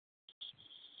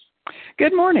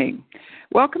Good morning.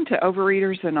 Welcome to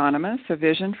Overeaters Anonymous, A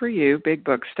Vision for You Big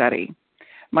Book Study.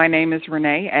 My name is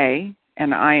Renee A.,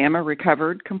 and I am a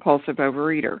recovered compulsive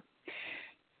overeater.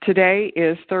 Today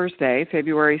is Thursday,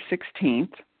 February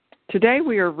 16th. Today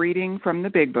we are reading from the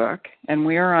Big Book, and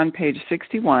we are on page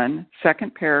 61,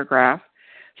 second paragraph,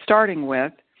 starting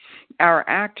with, our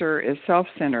actor is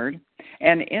self-centered,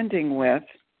 and ending with,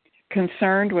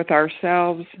 concerned with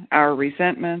ourselves, our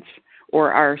resentments,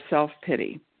 or our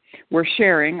self-pity. We're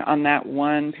sharing on that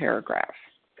one paragraph.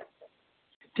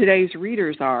 Today's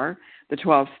readers are the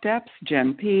 12 Steps,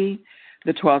 Jen P.,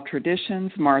 the 12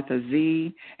 Traditions, Martha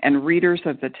Z., and readers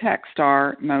of the text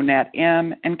are Monette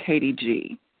M. and Katie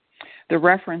G. The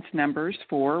reference numbers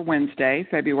for Wednesday,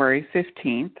 February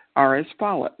 15th are as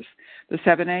follows. The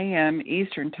 7 a.m.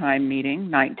 Eastern Time meeting,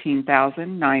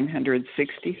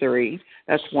 19,963.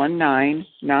 That's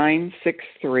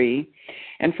 19963.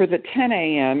 And for the 10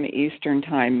 a.m. Eastern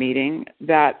Time meeting,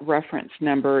 that reference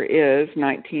number is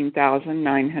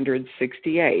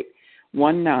 19,968.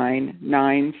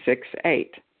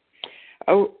 19968.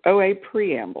 OA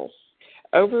Preamble.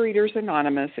 Overeaters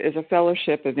Anonymous is a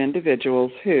fellowship of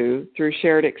individuals who, through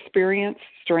shared experience,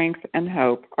 strength, and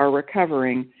hope, are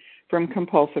recovering from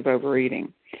compulsive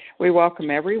overeating. We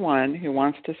welcome everyone who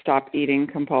wants to stop eating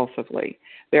compulsively.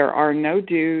 There are no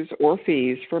dues or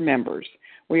fees for members.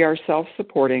 We are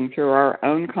self-supporting through our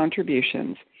own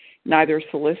contributions, neither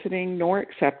soliciting nor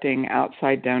accepting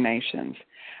outside donations.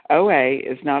 OA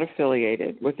is not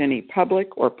affiliated with any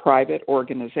public or private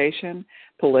organization,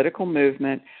 political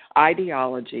movement,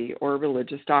 ideology, or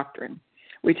religious doctrine.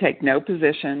 We take no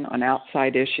position on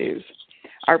outside issues.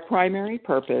 Our primary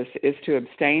purpose is to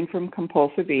abstain from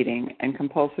compulsive eating and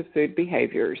compulsive food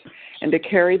behaviors and to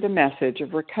carry the message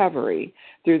of recovery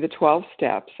through the 12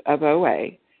 steps of OA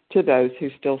to those who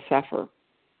still suffer.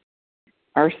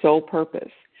 Our sole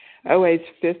purpose. OA's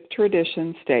fifth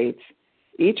tradition states,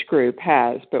 each group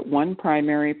has but one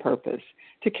primary purpose,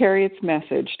 to carry its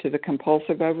message to the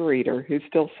compulsive overeater who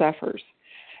still suffers.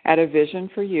 At A Vision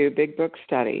for You Big Book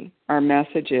Study, our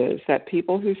message is that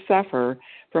people who suffer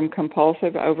from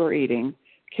compulsive overeating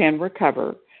can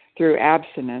recover through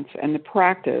abstinence and the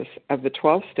practice of the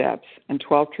 12 steps and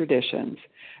 12 traditions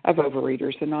of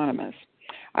Overeaters Anonymous.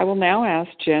 I will now ask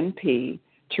Jen P.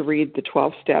 to read the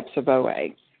 12 steps of OA.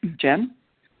 Jen?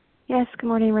 Yes, good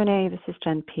morning, Renee. This is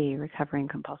Jen P., recovering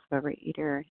compulsive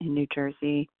overeater in New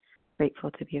Jersey.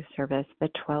 Grateful to be of service. The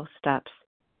 12 steps.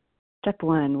 Step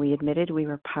 1, we admitted we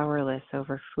were powerless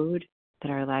over food, that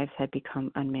our lives had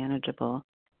become unmanageable.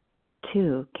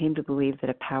 2, came to believe that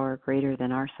a power greater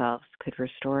than ourselves could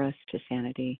restore us to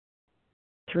sanity.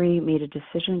 3, made a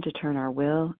decision to turn our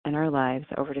will and our lives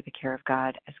over to the care of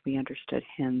God as we understood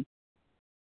Him.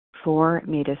 4,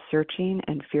 made a searching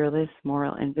and fearless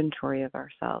moral inventory of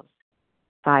ourselves.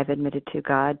 5, admitted to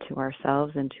God, to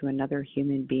ourselves, and to another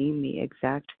human being the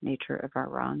exact nature of our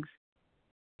wrongs.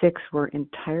 6, were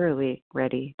entirely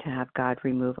ready to have God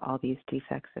remove all these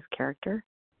defects of character.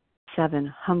 7,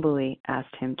 humbly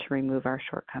asked Him to remove our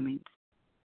shortcomings.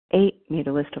 8, made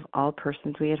a list of all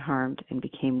persons we had harmed and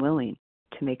became willing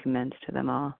to make amends to them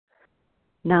all.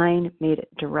 9, made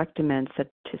direct amends to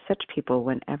such people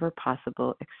whenever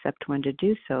possible, except when to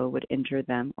do so would injure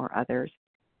them or others.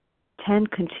 10,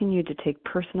 continued to take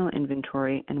personal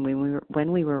inventory, and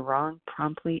when we were wrong,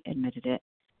 promptly admitted it.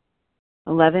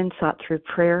 11, sought through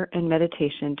prayer and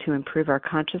meditation to improve our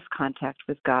conscious contact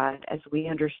with God as we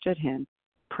understood Him,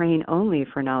 praying only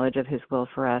for knowledge of His will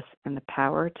for us and the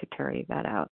power to carry that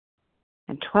out.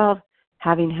 And 12,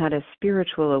 having had a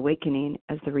spiritual awakening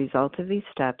as the result of these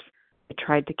steps, I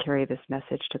tried to carry this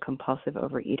message to compulsive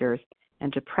overeaters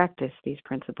and to practice these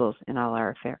principles in all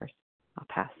our affairs. I'll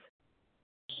pass.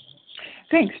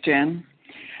 Thanks, Jen.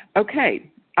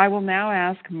 Okay, I will now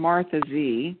ask Martha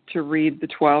Z. to read the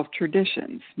 12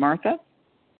 traditions. Martha?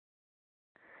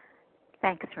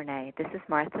 Thanks, Renee. This is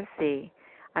Martha Z.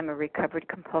 I'm a recovered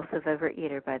compulsive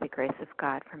overeater by the grace of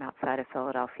God from outside of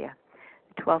Philadelphia.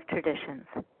 The 12 traditions.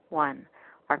 1,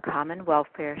 our common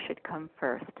welfare should come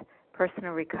first.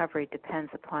 Personal recovery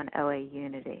depends upon OA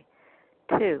unity.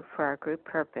 2, for our group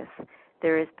purpose,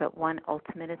 there is but one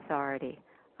ultimate authority,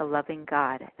 a loving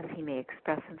God, as He may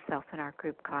express Himself in our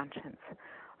group conscience.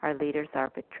 Our leaders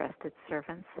are but trusted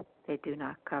servants. They do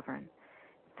not govern.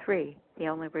 3, the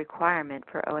only requirement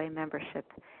for OA membership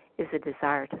is a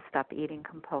desire to stop eating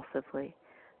compulsively.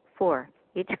 4,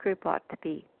 each group ought to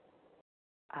be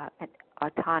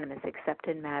autonomous except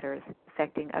in matters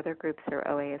affecting other groups or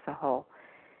OA as a whole.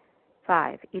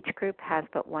 5, each group has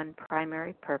but one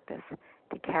primary purpose,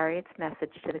 to carry its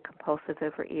message to the compulsive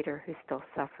overeater who still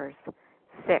suffers.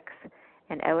 6,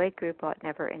 An OA group ought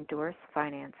never endorse,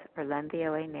 finance, or lend the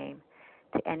OA name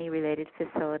to any related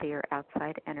facility or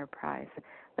outside enterprise,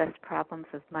 lest problems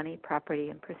of money, property,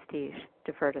 and prestige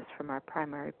divert us from our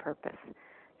primary purpose.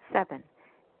 7.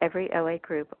 Every OA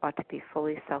group ought to be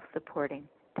fully self-supporting,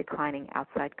 declining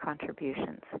outside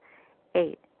contributions.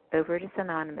 8. Overeaters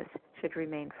Anonymous should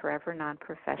remain forever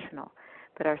non-professional,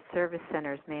 but our service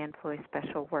centers may employ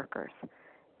special workers.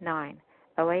 9.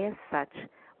 OA as such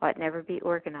ought never be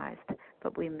organized,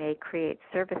 but we may create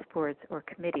service boards or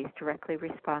committees directly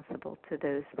responsible to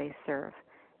those they serve.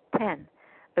 10.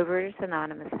 Overeaters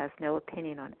Anonymous has no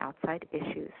opinion on outside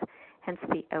issues, hence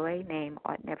the OA name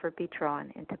ought never be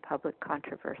drawn into public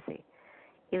controversy.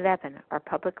 11. Our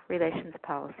public relations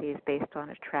policy is based on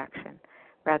attraction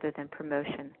rather than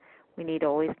promotion. We need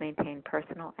always maintain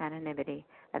personal anonymity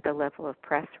at the level of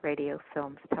press, radio,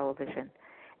 films, television,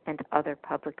 and other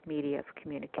public media of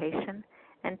communication.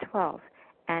 And 12.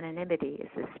 Anonymity is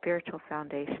the spiritual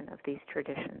foundation of these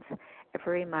traditions,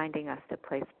 ever reminding us to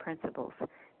place principles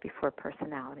before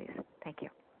personalities. Thank you.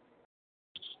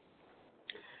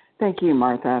 Thank you,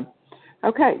 Martha.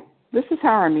 Okay, this is how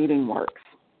our meeting works.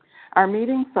 Our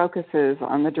meeting focuses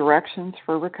on the directions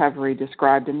for recovery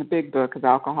described in the Big Book of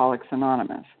Alcoholics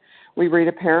Anonymous. We read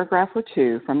a paragraph or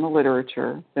two from the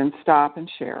literature, then stop and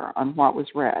share on what was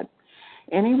read.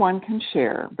 Anyone can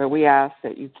share, but we ask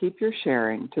that you keep your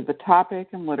sharing to the topic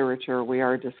and literature we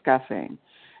are discussing,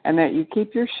 and that you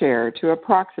keep your share to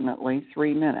approximately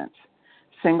 3 minutes.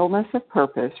 Singleness of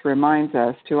purpose reminds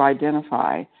us to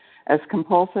identify as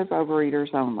compulsive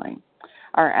overeaters only.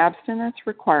 Our abstinence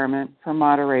requirement for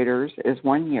moderators is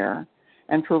 1 year,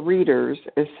 and for readers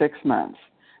is 6 months.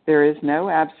 There is no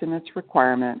abstinence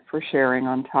requirement for sharing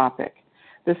on topic.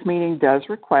 This meeting does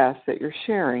request that your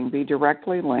sharing be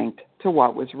directly linked to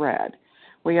what was read.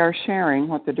 We are sharing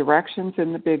what the directions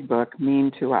in the Big Book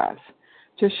mean to us.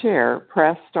 To share,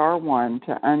 press *1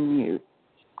 to unmute.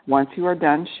 Once you are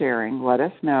done sharing, let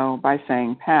us know by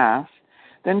saying pass,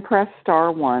 then press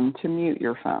 *1 to mute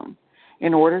your phone.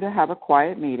 In order to have a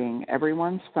quiet meeting,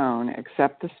 everyone's phone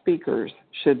except the speaker's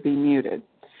should be muted.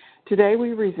 Today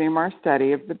we resume our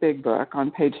study of the Big Book on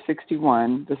page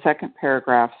 61, the second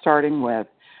paragraph, starting with,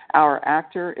 our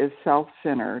actor is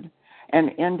self-centered,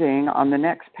 and ending on the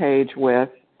next page with,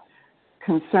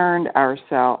 concerned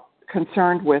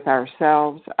with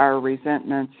ourselves, our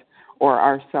resentments, or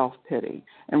our self-pity.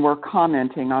 And we're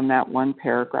commenting on that one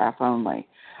paragraph only.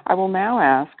 I will now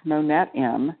ask Monette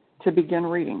M. to begin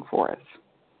reading for us.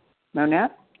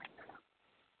 Monette?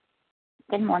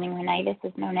 Good morning, Renee. This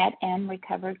is Monette M.,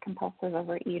 recovered compulsive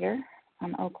overeater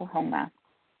from Oklahoma.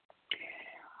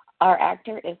 Our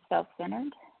actor is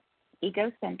self-centered,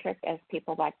 egocentric, as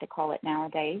people like to call it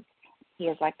nowadays. He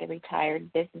is like the retired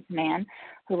businessman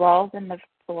who lolls in the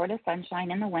Florida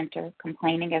sunshine in the winter,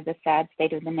 complaining of the sad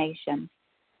state of the nation.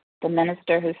 The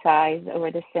minister who sighs over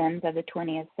the sins of the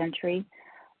 20th century.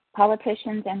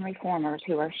 Politicians and reformers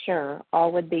who are sure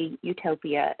all would be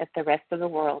utopia if the rest of the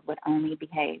world would only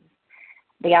behave.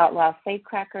 The outlaw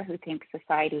safecracker who thinks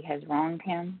society has wronged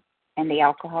him, and the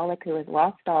alcoholic who has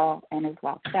lost all and is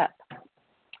locked up.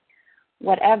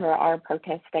 Whatever our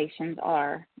protestations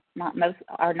are not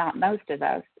most of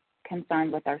us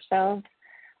concerned with ourselves,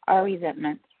 our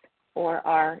resentments, or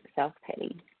our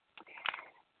self-pity.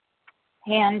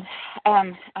 And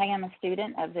I am a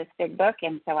student of this Big Book,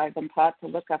 and so I've been taught to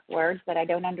look up words that I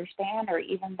don't understand or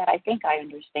even that I think I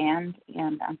understand,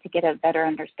 and to get a better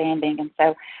understanding. And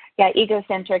so,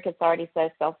 egocentric, it's already says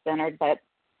self-centered, but,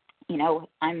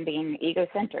 I'm being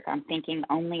egocentric. I'm thinking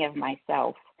only of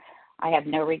myself. I have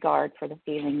no regard for the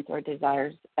feelings or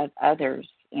desires of others.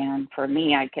 And for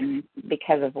me, I can,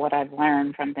 because of what I've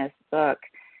learned from this book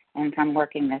and from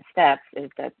working the steps, is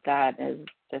that is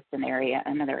just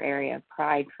another area of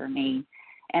pride for me.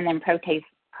 And then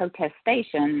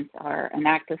protestations are an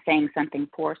act of saying something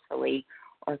forcefully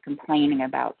or complaining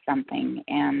about something.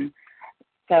 And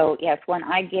so, yes, when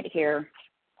I get here,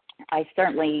 I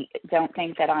certainly don't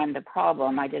think that I'm the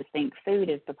problem. I just think food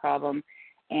is the problem.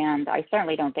 And I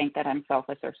certainly don't think that I'm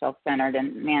selfish or self-centered.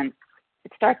 And, man,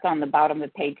 it starts on the bottom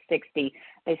of page 60.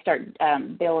 They start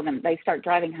they start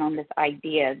driving home this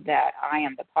idea that I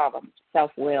am the problem,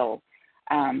 self-will,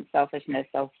 selfishness,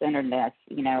 self-centeredness,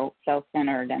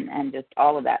 self-centered, and just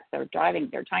all of that. So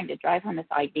they're trying to drive home this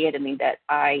idea to me that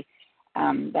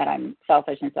that I'm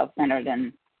selfish and self-centered,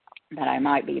 and that I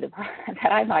might be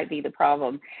the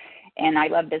problem. And I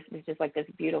love this. It's just like this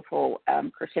beautiful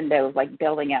crescendo of like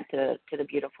building up to the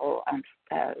beautiful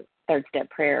third step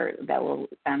prayer that we'll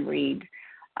read.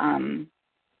 And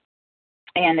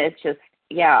it's just,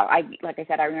 like I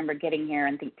said, I remember getting here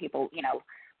and think people,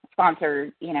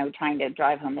 sponsor, trying to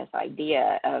drive home this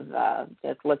idea of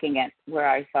just looking at where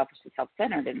I selfishly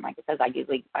self-centered. And like it says,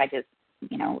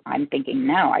 I'm thinking,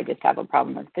 no, I just have a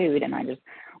problem with food and I just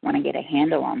want to get a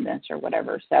handle on this or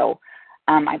whatever. So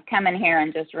I've come in here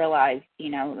and just realized,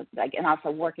 and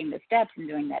also working the steps and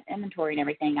doing that inventory and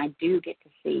everything, I do get to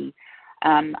see.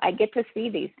 I get to see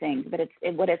these things, but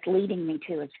what it's leading me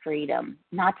to is freedom,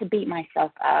 not to beat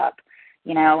myself up,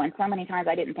 and so many times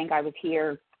I didn't think I was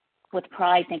here with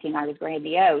pride, thinking I was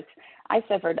grandiose. I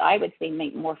suffered, I would say,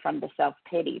 more from the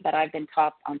self-pity, but I've been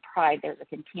taught on pride. There's a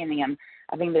continuum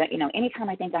of being, anytime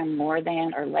I think I'm more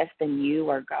than or less than you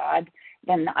or God,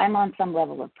 then I'm on some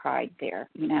level of pride there,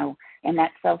 and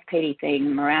that self-pity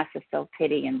thing, morass of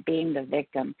self-pity and being the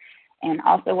victim. And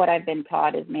also what I've been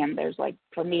taught is,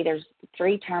 for me, there's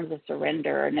 3 terms of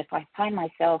surrender. And if I find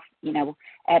myself,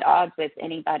 at odds with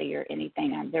anybody or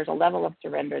anything, there's a level of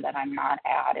surrender that I'm not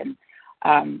at.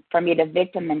 And for me, the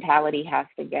victim mentality has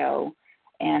to go.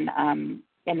 And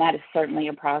that is certainly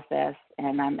a process.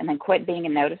 And then quit being a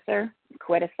noticer,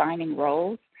 quit assigning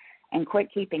roles, and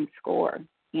quit keeping score.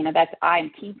 I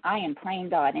am playing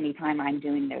God anytime I'm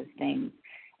doing those things.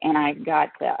 And I've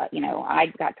got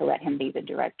to let him be the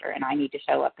director, and I need to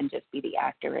show up and just be the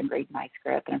actor and read my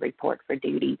script and report for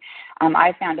duty.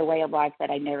 I found a way of life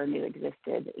that I never knew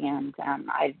existed, and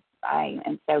I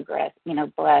am so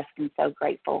blessed and so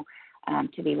grateful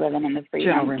to be living in the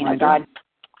freedom.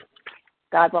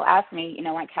 God will ask me,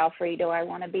 how free do I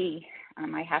want to be?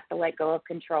 I have to let go of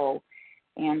control.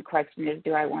 And the question is,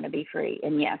 do I want to be free?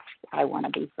 And yes, I want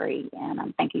to be free.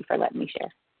 And thank you for letting me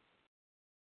share.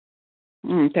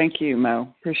 Thank you,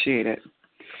 Mo. Appreciate it.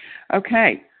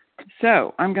 Okay,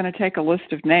 so I'm going to take a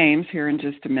list of names here in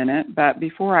just a minute, but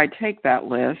before I take that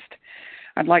list,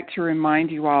 I'd like to remind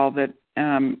you all that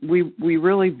we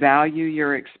really value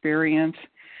your experience,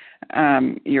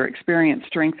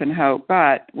 strength, and hope,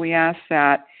 but we ask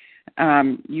that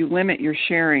you limit your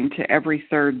sharing to every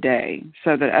 3rd day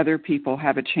so that other people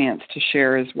have a chance to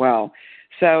share as well.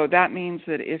 So that means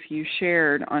that if you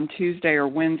shared on Tuesday or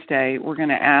Wednesday, we're going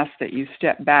to ask that you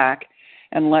step back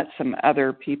and let some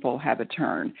other people have a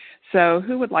turn. So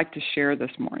who would like to share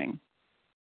this morning?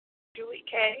 Julie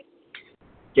K.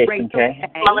 Jason K.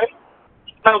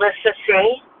 Melissa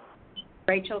C.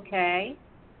 Rachel K.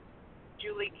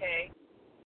 Julie K.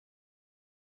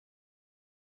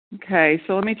 Okay,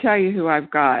 so let me tell you who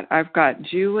I've got. I've got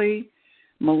Julie,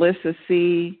 Melissa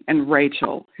C., and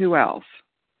Rachel. Who else?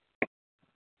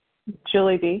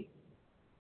 Julie B.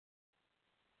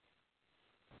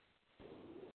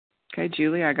 Okay,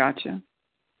 Julie, I got you.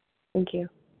 Thank you.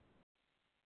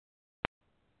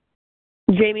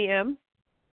 Jamie M.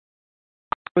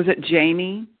 Was it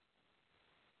Jamie?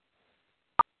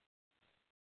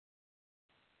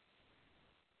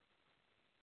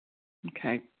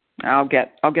 Okay, I'll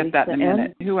get Lisa that in a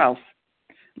minute. M. Who else?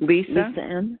 Lisa? Lisa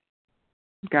M.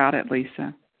 Got it,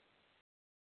 Lisa.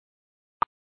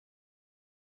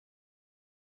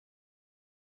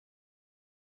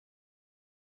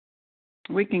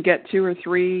 We can get 2 or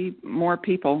 3 more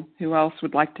people. Who else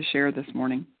would like to share this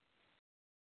morning?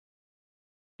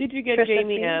 Did you get Trisha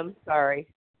Jamie C? M? Sorry.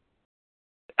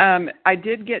 I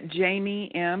did get Jamie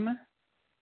M.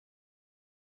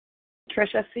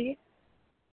 Trisha C?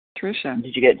 Tricia.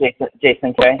 Did you get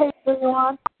Jason K?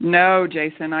 No,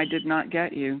 Jason, I did not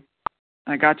get you.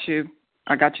 I got you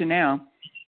now.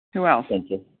 Who else?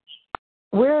 Thank you.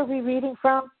 Where are we reading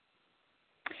from?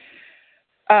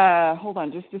 Hold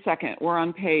on just a second. We're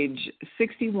on page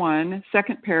 61,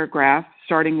 second paragraph,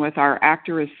 starting with our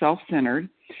actor is self-centered,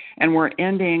 and we're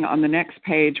ending on the next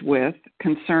page with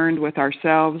concerned with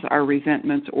ourselves, our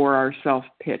resentments, or our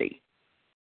self-pity.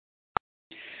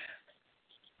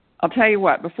 I'll tell you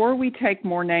what, before we take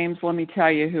more names, let me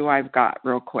tell you who I've got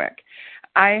real quick.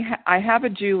 I have a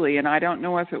Julie, and I don't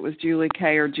know if it was Julie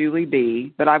K or Julie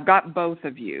B, but I've got both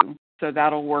of you, so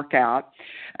that'll work out.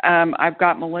 I've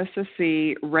got Melissa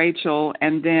C, Rachel,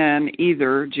 and then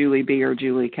either Julie B or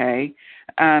Julie K,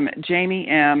 Jamie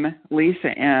M, Lisa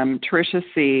M, Tricia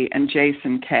C, and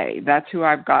Jason K. That's who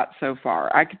I've got so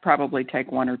far. I could probably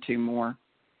take 1 or 2 more.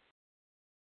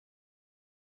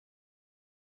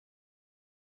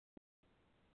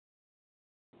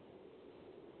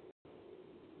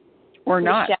 Or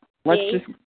not. Let's just.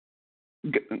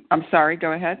 I'm sorry.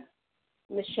 Go ahead.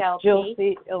 Michelle Jill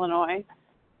C, Illinois.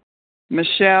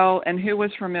 Michelle, and who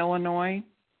was from Illinois?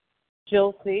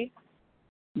 Jill C.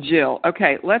 Jill.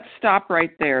 Okay, let's stop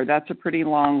right there. That's a pretty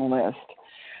long list.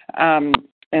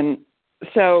 And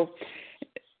so,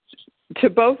 to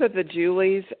both of the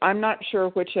Julies, I'm not sure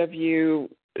which of you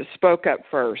spoke up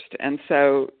first, and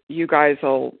so you guys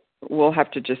will we'll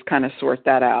have to just kind of sort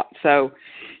that out. So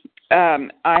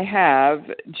I have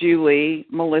Julie,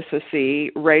 Melissa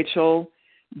C., Rachel,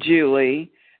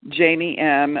 Julie, Jamie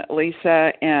M.,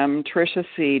 Lisa M., Tricia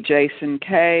C., Jason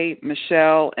K.,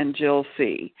 Michelle, and Jill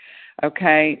C.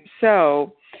 Okay,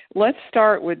 so let's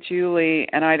start with Julie,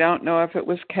 and I don't know if it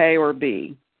was K or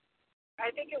B.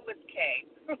 I think it was K.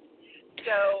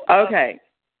 So okay.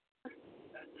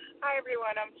 Hi,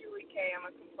 everyone. I'm Julie K. I'm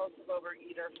a compulsive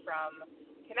overeater from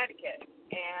Connecticut,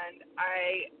 and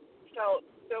I felt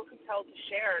so compelled to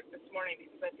share this morning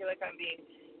because I feel like I'm being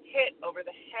hit over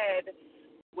the head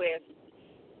with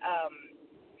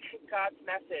God's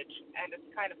message, and it's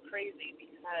kind of crazy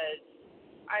because,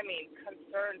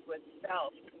 concerned with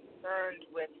self, concerned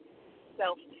with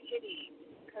self-pity,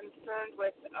 concerned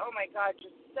with, oh my God,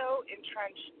 just so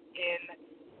entrenched in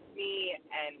me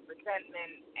and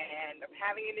resentment, and I'm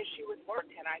having an issue with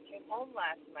work, and I came home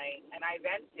last night and I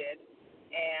vented,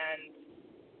 and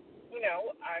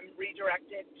I'm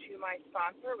redirected to my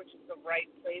sponsor, which is the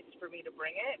right place for me to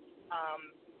bring it.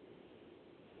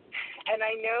 And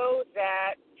I know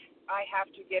that I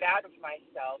have to get out of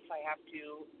myself. I have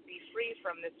to be free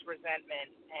from this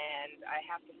resentment, and I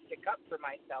have to stick up for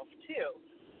myself too.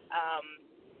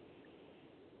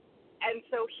 And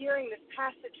so hearing this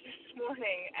passage this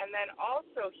morning, and then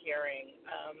also hearing,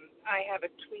 I have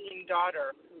a tween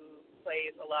daughter who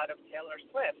plays a lot of Taylor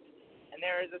Swift, and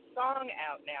there is a song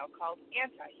out now called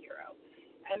Anti-Hero.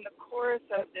 And the chorus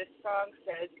of this song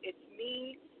says, "It's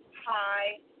me,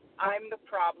 hi, I'm the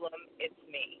problem, it's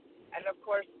me." And of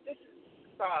course, this is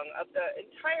the song of the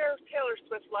entire Taylor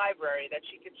Swift library that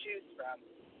she could choose from.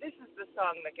 This is the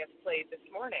song that gets played this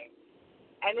morning.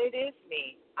 And it is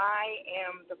me. I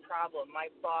am the problem. My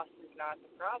boss is not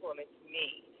the problem. It's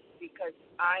me, because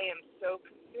I am so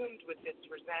consumed with this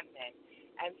resentment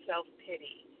and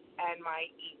self-pity and my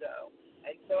ego.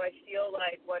 And so I feel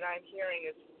like what I'm hearing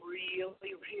is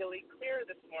really, really clear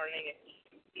this morning. It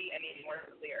can't be any more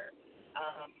clear.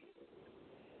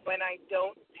 When I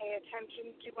don't pay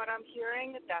attention to what I'm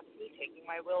hearing, that's me taking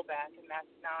my will back, and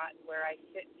that's not where I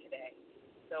sit today.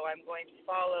 So I'm going to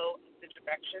follow the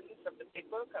directions of the Big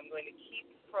Book. I'm going to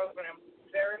keep the program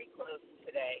very close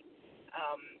today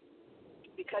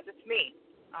because it's me.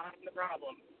 I'm the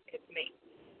problem. It's me.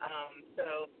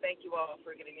 So thank you all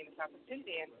for giving me this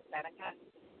opportunity, and with that, I pass.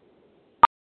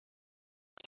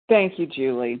 Thank you,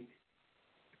 Julie.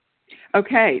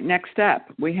 Okay, next up,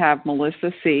 we have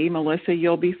Melissa C. Melissa,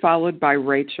 you'll be followed by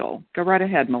Rachel. Go right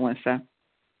ahead, Melissa.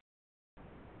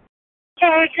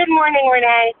 Hey, good morning,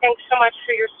 Renee. Thanks so much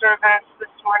for your service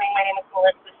this morning. My name is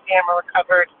Melissa C. I'm a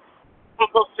recovered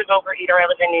compulsive overeater. I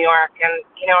live in New York, and,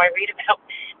 I read about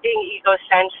being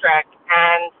egocentric,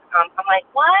 and I'm like,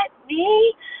 what?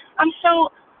 Me? I'm so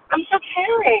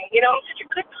caring. I'm such a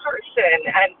good person,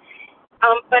 and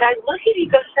but I look at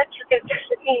egocentric, it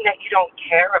doesn't mean that you don't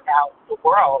care about the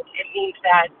world. It means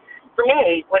that, for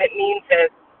me, what it means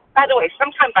is, by the way,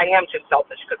 sometimes I am just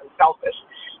selfish because I'm selfish.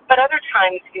 But other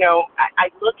times, I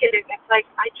look at it and it's like,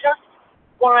 I just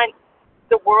want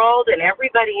the world and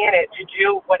everybody in it to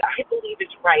do what I believe is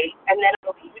right, and then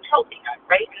it'll be utopia,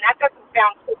 right? And that doesn't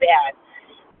sound so bad.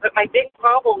 But my big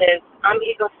problem is I'm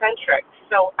egocentric,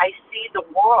 so I see the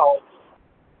world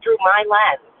through my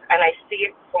lens, and I see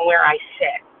it from where I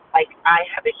sit. Like, I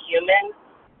have a human,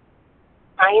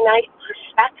 finite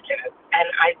perspective, and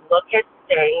I look at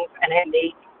things and I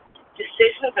make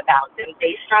decisions about them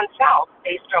based on self,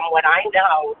 based on what I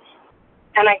know,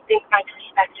 and I think my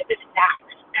perspective is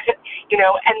facts,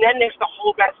 and then there's the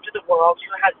whole rest of the world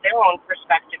who has their own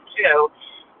perspective too,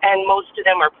 and most of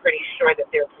them are pretty sure that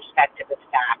their perspective is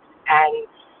facts,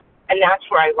 and that's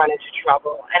where I run into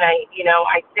trouble. And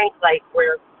I think like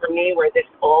where this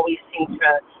always seemed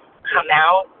to come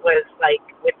out was like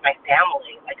with my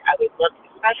family. Like I would look,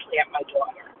 especially at my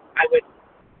daughter. I would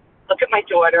look at my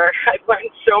daughter. I've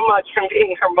learned so much from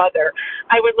being her mother.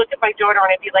 I would look at my daughter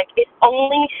and I'd be like, if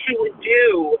only she would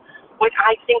do what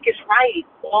I think is right,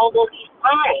 all will be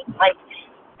fine. Like,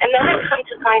 and then I come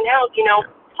to find out,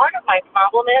 part of my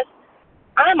problem is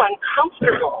I'm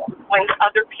uncomfortable when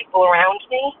other people around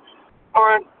me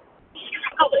are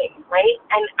struggling, right?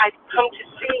 And I've come to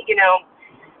see,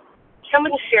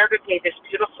 someone shared with me this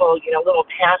beautiful, little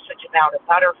passage about a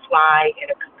butterfly in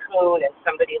a cocoon and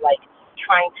somebody like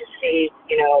trying to save,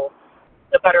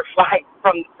 the butterfly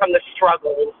from the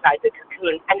struggle inside the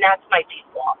cocoon. And that's my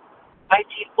default. My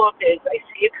default is I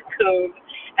see a cocoon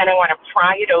and I want to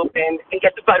pry it open and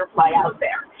get the butterfly out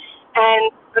there.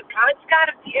 But God's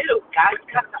got a view. God's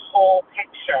got the whole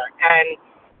picture. And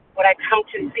what I come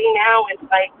to see now is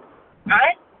like,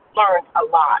 I've learned a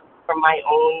lot from my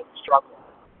own struggle.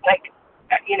 Like,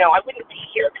 I wouldn't be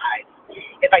here, guys,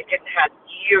 if I didn't have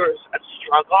years of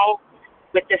struggle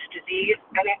with this disease,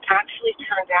 and it actually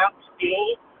turned out to be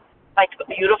like a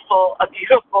beautiful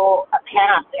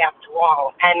path after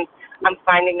all. And I'm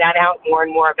finding that out more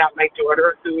and more about my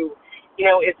daughter, who,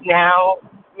 is now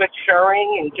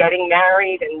maturing and getting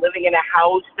married and living in a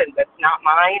house and that's not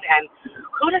mine. And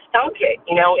who'd have thunk it?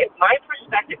 If my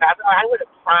perspective, I would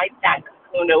have pried that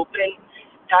cocoon open,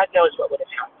 God knows what would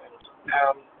have happened.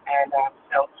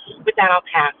 So with that, I'll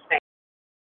pass.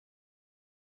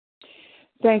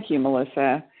 Thank you,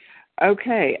 Melissa.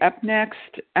 Okay, up next,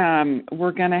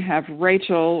 we're going to have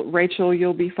Rachel. Rachel,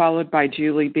 you'll be followed by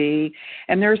Julie B.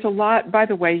 And there's a lot, by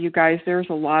the way, you guys, there's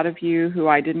a lot of you who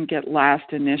I didn't get last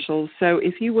initials. So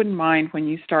if you wouldn't mind, when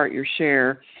you start your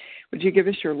share, would you give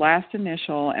us your last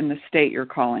initial and the state you're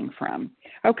calling from?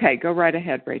 Okay, go right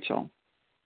ahead, Rachel.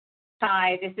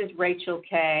 Hi, this is Rachel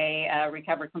K., a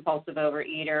recovered compulsive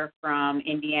overeater from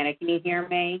Indiana. Can you hear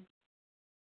me?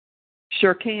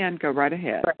 Sure can. Go right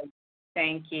ahead. Great.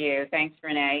 Thank you. Thanks,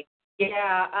 Renee.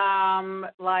 Yeah,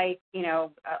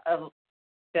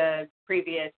 the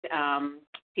previous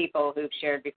people who've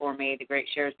shared before me, the great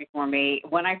shares before me,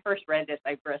 when I first read this,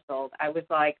 I bristled. I was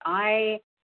like, I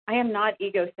am not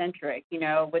egocentric,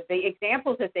 with the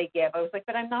examples that they give. I was like,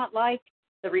 but I'm not like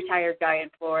the retired guy in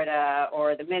Florida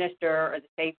or the minister or the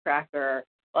safecracker.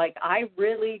 Like, I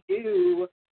really do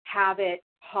have it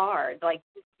hard. Like,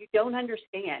 you don't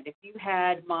understand. If you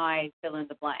had my fill in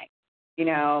the blank,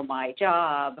 my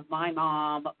job, my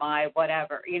mom, my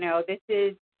whatever, this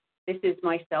is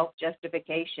my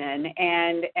self-justification.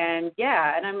 And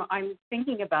I'm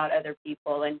thinking about other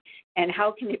people and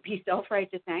how can it be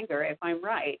self-righteous anger if I'm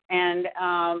right? And,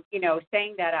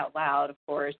 saying that out loud, of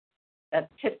course, that's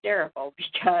hysterical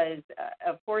because,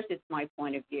 of course, it's my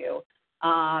point of view.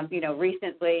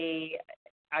 Recently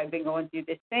I've been going through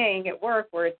this thing at work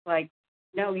where it's like,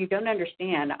 no, you don't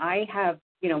understand. I have,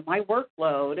 my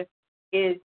workload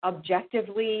is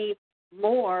objectively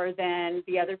more than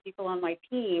the other people on my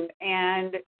team,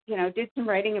 and, did some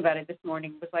writing about it this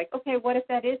morning. Was like, okay, what if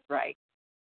that is right?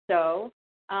 So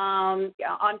on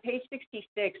page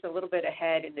 66, a little bit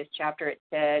ahead in this chapter, it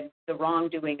said the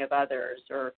wrongdoing of others,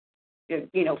 or,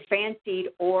 fancied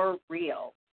or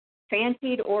real.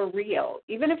 Fancied or real.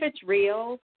 Even if it's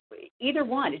real, either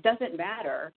one, it doesn't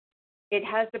matter. It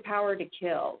has the power to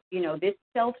kill. This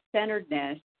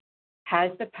self-centeredness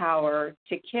has the power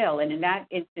to kill. And in that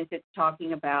instance, it's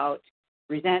talking about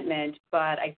resentment,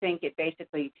 but I think it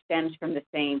basically stems from the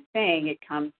same thing. It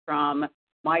comes from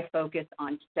my focus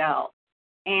on self.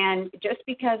 And just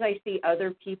because I see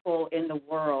other people in the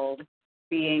world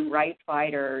being right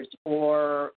fighters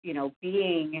or,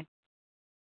 being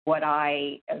what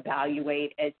I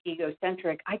evaluate as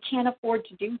egocentric, I can't afford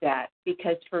to do that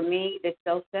because for me, this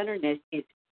self-centeredness is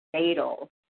fatal.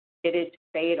 It is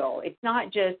fatal. It's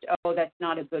not just, that's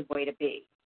not a good way to be.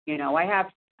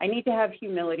 I need to have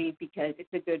humility because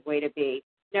it's a good way to be.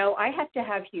 No, I have to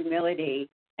have humility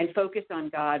and focus on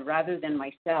God rather than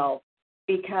myself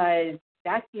because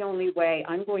that's the only way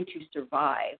I'm going to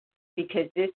survive. Because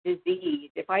this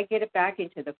disease, if I get it back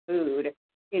into the food,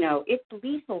 it's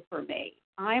lethal for me.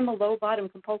 I'm a low-bottom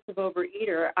compulsive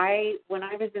overeater. When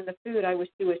I was in the food, I was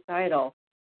suicidal.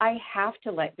 I have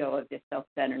to let go of this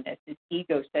self-centeredness, this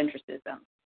egocentrism.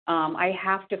 I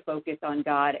have to focus on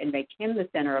God and make him the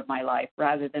center of my life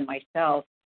rather than myself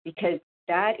because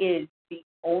that is the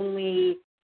only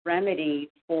remedy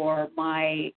for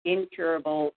my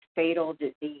incurable, fatal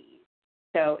disease.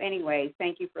 So anyway,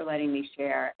 thank you for letting me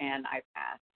share, and I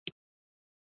pass.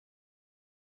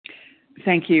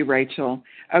 Thank you, Rachel.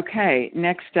 Okay,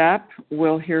 next up,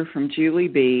 we'll hear from Julie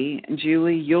B.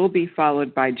 Julie, you'll be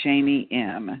followed by Jamie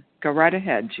M. Go right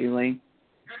ahead, Julie.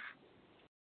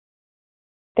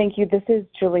 Thank you. This is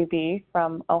Julie B.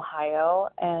 from Ohio,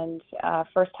 and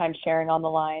first time sharing on the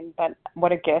line, but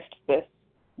what a gift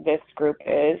this group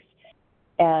is,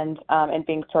 and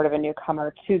being sort of a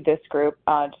newcomer to this group,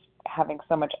 just having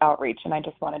so much outreach, and I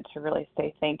just wanted to really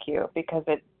say thank you because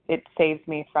it saves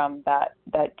me from that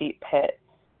deep pit.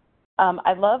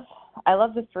 I love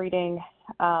this reading.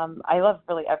 I love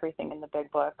really everything in the big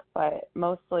book, but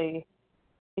mostly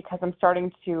because I'm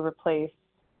starting to replace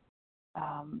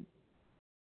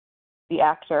the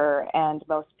actor and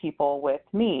most people with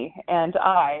me and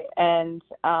I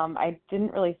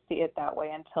didn't really see it that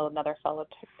way until another fellow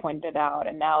pointed it out,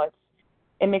 and now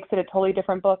it makes it a totally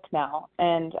different book now,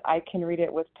 and I can read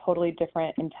it with totally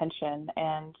different intention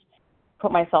and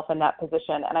put myself in that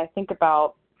position. And I think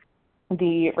about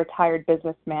the retired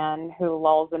businessman who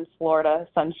lolls in Florida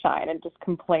sunshine and just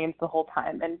complains the whole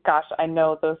time. And gosh, I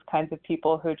know those kinds of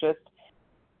people who just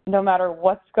no matter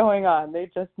what's going on, they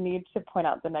just need to point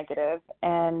out the negative.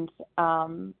 And,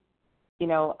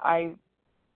 I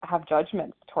have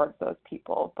judgments towards those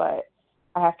people, but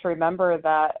I have to remember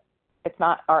that it's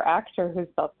not our actor who's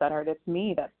self-centered, it's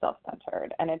me that's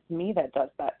self-centered, and it's me that does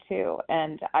that too.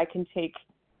 And I can take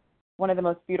one of the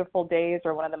most beautiful days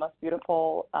or one of the most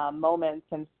beautiful moments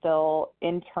and still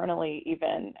internally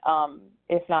even,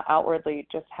 if not outwardly,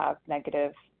 just have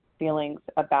negative feelings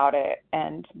about it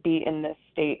and be in this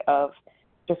state of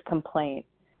just complaint.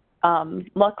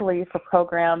 Luckily for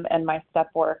program and my step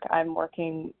work, I'm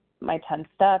working my 10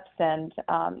 steps and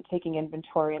taking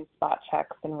inventory and spot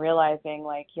checks and realizing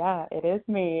yeah, it is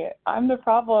me. I'm the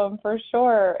problem for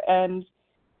sure. And,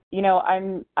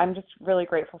 I'm just really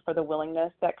grateful for the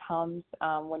willingness that comes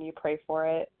when you pray for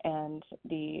it, and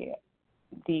the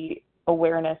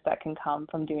awareness that can come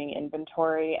from doing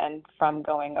inventory and from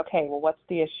going, okay, well, what's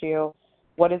the issue?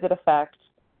 What does it affect?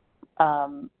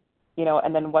 And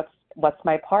then what's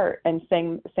my part? And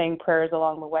saying prayers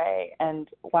along the way. And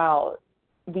wow,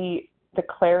 the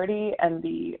clarity and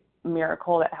the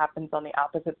miracle that happens on the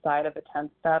opposite side of the 10th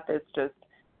step is just,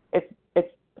 it's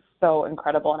so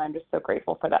incredible. And I'm just so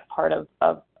grateful for that part of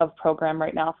program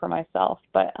right now for myself.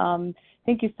 But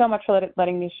thank you so much for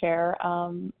letting me share.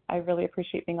 I really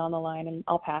appreciate being on the line, and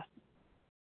I'll pass.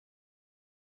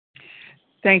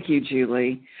 Thank you,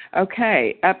 Julie.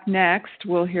 Okay, up next,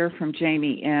 we'll hear from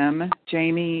Jamie M.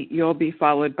 Jamie, you'll be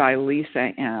followed by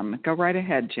Lisa M. Go right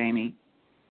ahead, Jamie.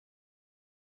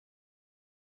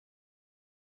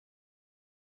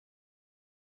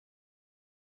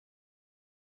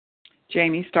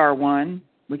 Jamie, *1.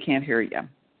 We can't hear you.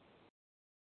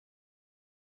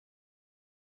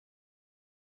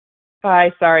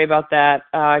 Hi, sorry about that.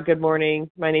 Good morning.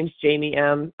 My name's Jamie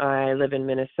M. I live in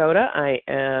Minnesota. I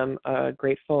am a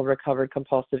grateful, recovered,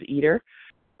 compulsive eater.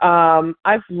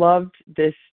 I've loved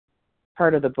this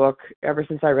part of the book ever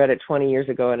since I read it 20 years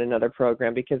ago in another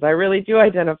program, because I really do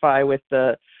identify with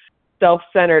the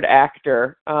self-centered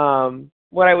actor.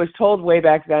 What I was told way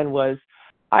back then was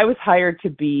I was hired to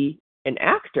be an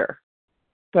actor,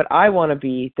 but I want to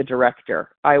be the director.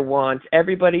 I want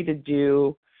everybody to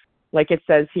do like it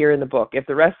says here in the book. If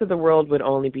the rest of the world would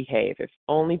only behave, if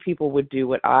only people would do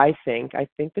what I think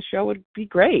the show would be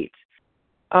great.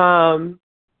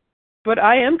 But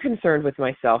I am concerned with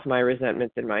myself, my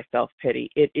resentments, and my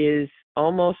self-pity. It is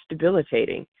almost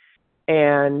debilitating.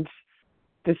 And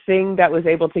the thing that was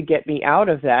able to get me out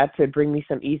of that, to bring me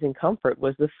some ease and comfort,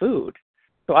 was the food.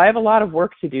 So I have a lot of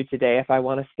work to do today if I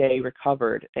want to stay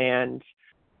recovered. And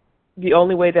the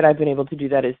only way that I've been able to do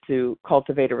that is to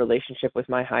cultivate a relationship with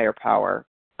my higher power.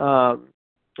 And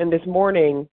this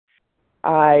morning,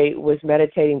 I was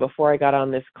meditating before I got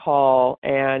on this call,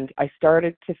 and I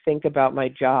started to think about my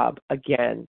job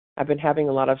again. I've been having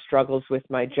a lot of struggles with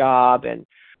my job and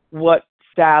what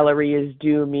salary is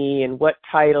due me and what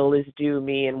title is due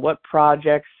me and what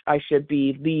projects I should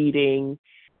be leading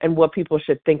and what people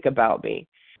should think about me.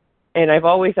 And I've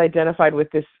always identified with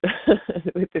this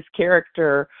with this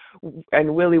character,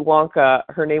 and Willy Wonka,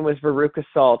 her name was Veruca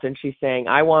Salt, and she's saying,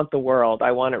 I want the world,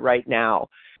 I want it right now.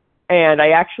 And I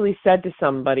actually said to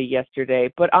somebody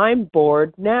yesterday, but I'm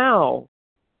bored now,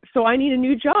 so I need a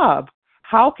new job.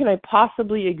 How can I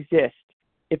possibly exist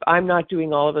if I'm not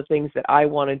doing all of the things that I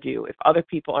want to do, if other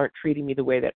people aren't treating me the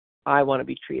way that I want to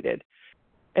be treated?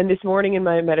 And this morning in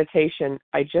my meditation,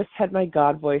 I just had my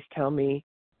God voice tell me,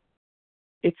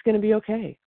 it's going to be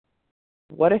okay.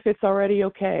 What if it's already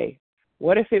okay?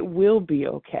 What if it will be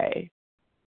okay?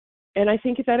 And I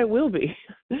think that it will be.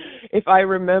 If I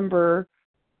remember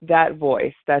that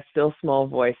voice, that still small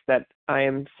voice that I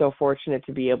am so fortunate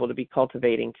to be able to be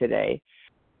cultivating today.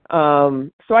 So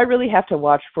I really have to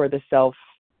watch for the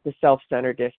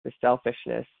self-centeredness, the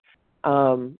selfishness.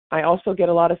 I also get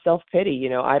a lot of self-pity.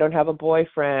 I don't have a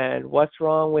boyfriend. What's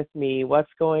wrong with me?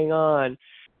 What's going on?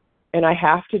 And I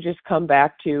have to just come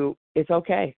back to, it's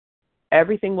okay.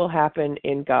 Everything will happen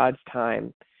in God's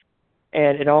time.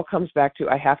 And it all comes back to,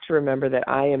 I have to remember that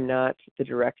I am not the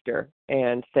director,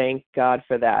 and thank God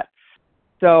for that.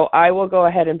 So I will go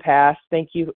ahead and pass. Thank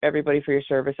you, everybody, for your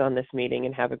service on this meeting,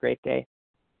 and have a great day.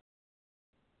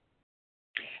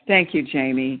 Thank you,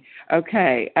 Jamie.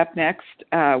 Okay, up next,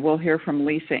 we'll hear from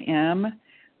Lisa M.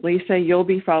 Lisa, you'll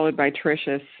be followed by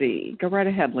Tricia C. Go right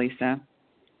ahead, Lisa.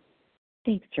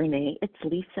 Thanks, Renee. It's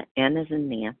Lisa N as in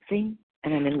Nancy,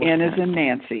 and I'm in Wisconsin. N as in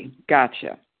Nancy.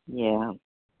 Gotcha. Yeah.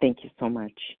 Thank you so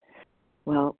much.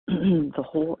 Well, the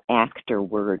whole actor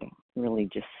word really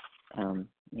just,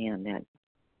 that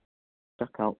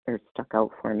stuck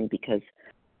out for me, because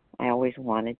I always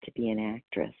wanted to be an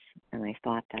actress, and I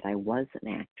thought that I was an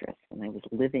actress, and I was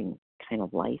living kind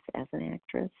of life as an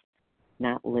actress,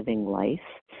 not living life.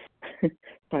 So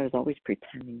I was always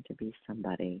pretending to be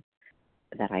somebody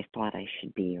that I thought I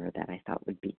should be, or that I thought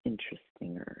would be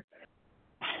interesting, or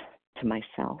to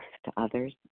myself, to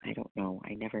others. I don't know.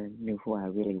 I never knew who I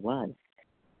really was.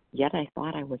 Yet I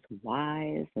thought I was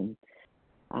wise, and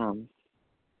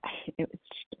it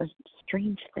was a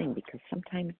strange thing, because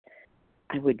sometimes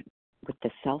I would, with the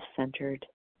self-centered,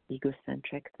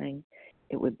 egocentric thing,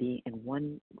 it would be in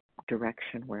one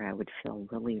direction where I would feel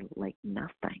really like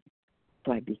nothing.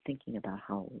 So I'd be thinking about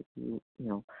how,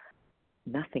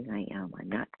 nothing I am. I'm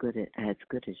not as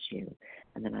good as you.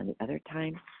 And then on the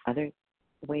other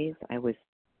ways, I was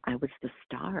the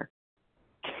star.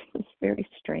 It's very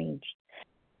strange.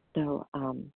 So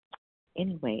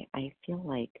anyway, I feel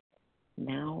like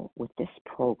now with this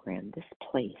program, this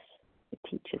place, it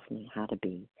teaches me how to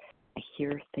be. I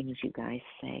hear things you guys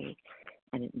say,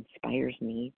 and it inspires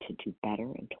me to do better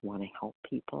and to want to help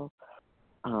people.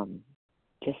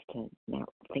 Just to not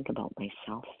think about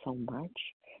myself so much.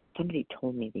 Somebody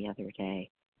told me the other day,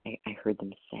 I heard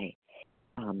them say,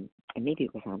 and maybe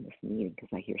it was on this meeting because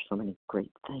I hear so many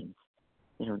great things,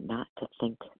 not to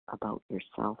think about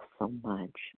yourself so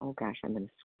much. Oh gosh, I'm going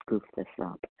to goof this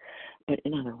up. But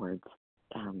in other words,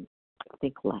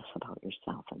 think less about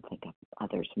yourself and think of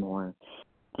others more.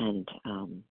 And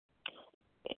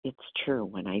it's true,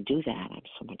 when I do that, I'm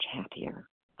so much happier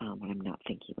when I'm not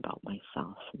thinking about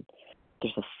myself. And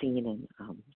there's a scene in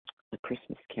The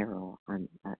Christmas Carol on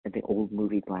the old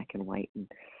movie, black and white, and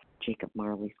Jacob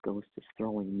Marley's ghost is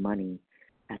throwing money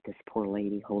at this poor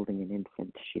lady holding an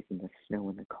infant. She's in the snow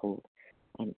and the cold,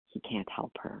 and he can't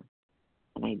help her.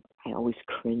 And I always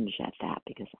cringe at that,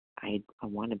 because I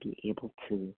want to be able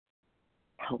to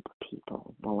help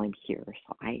people while I'm here,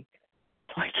 so I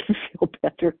can feel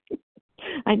better.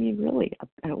 I mean, really,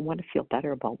 I want to feel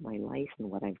better about my life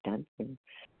and what I've done here,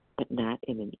 but not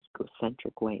in an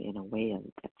egocentric way, in a way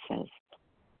that says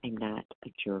I'm not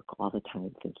a jerk all the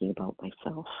time thinking about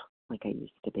myself like I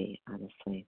used to be,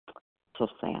 honestly. So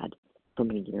sad. So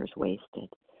many years wasted.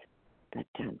 But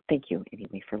thank you,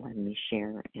 anyway, for letting me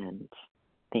share, and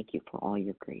thank you for all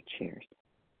your great shares.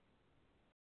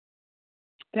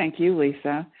 Thank you,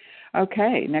 Lisa.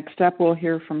 Okay, next up we'll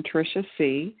hear from Tricia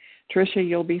C. Tricia,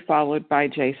 you'll be followed by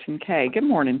Jason K. Good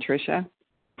morning, Tricia.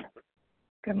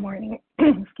 Good morning.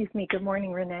 Excuse me. Good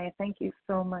morning, Renee. Thank you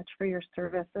so much for your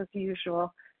service, as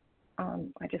usual.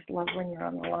 I just love when you're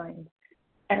on the line.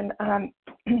 And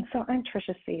so I'm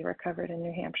Tricia C., recovered in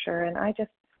New Hampshire, and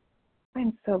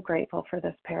I'm so grateful for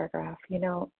this paragraph.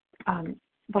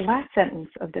 The last sentence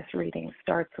of this reading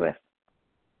starts with,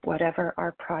 whatever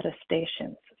our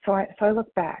protestations. So I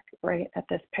look back right at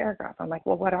this paragraph. I'm like,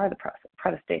 well, what are the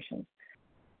protestations?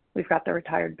 We've got the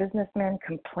retired businessman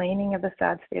complaining of the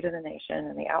sad state of the nation,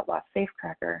 and the outlaw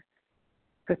safecracker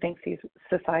who thinks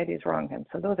society's wronged him.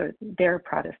 So those are their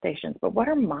protestations. But what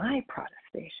are my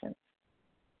protestations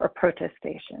or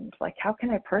protestations? Like, how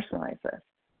can I personalize this?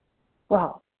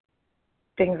 Well,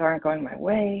 things aren't going my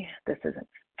way. This isn't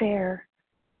fair.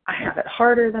 I have it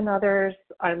harder than others.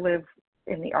 I live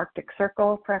in the Arctic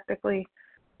Circle practically.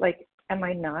 Like, am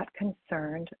I not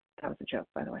concerned? That was a joke,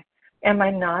 by the way. Am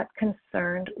I not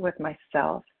concerned with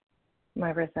myself, my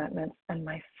resentments, and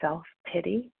my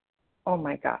self-pity? Oh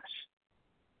my gosh.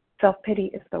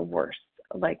 Self-pity is the worst.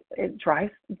 Like, it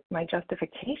drives my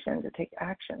justification to take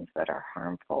actions that are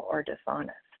harmful or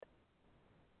dishonest.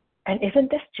 And isn't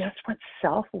this just what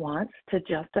self wants, to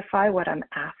justify what I'm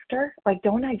after? Like,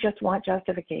 don't I just want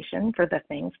justification for the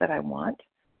things that I want?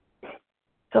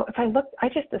 So if I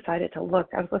just decided to look.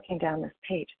 I was looking down this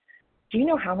page. Do you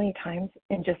know how many times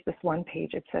in just this one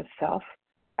page it says self?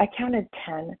 I counted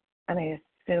 10, and I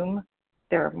assume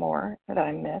there are more that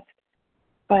I missed.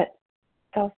 But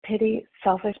self-pity,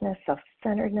 selfishness,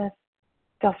 self-centeredness,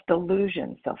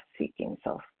 self-delusion, self-seeking,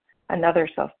 another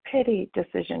self-pity,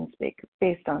 decisions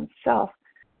based on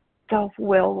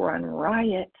self-will run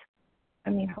riot. I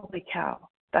mean, holy cow,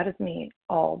 that is me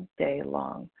all day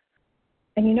long.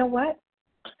 And you know what?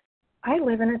 I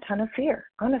live in a ton of fear.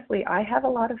 Honestly, I have a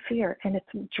lot of fear, and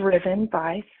it's driven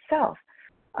by self.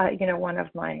 One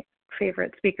of my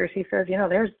favorite speakers, he says,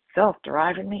 there's self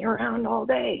driving me around all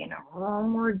day.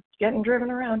 We're getting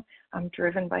driven around. I'm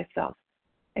driven by self.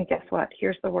 And guess what?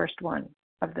 Here's the worst one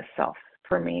of the self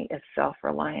for me is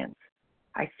self-reliance.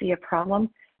 I see a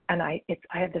problem, and I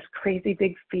have this crazy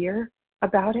big fear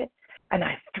about it, and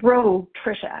I throw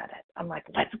Tricia at it. I'm like,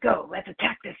 let's go. Let's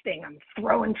attack this thing. I'm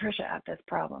throwing Tricia at this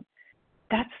problem.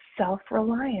 That's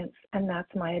self-reliance, and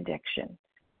that's my addiction.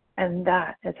 And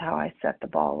that is how I set the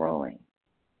ball rolling.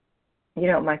 You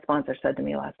know, my sponsor said to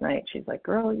me last night, she's like,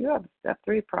 girl, you have a step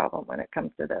 3 problem when it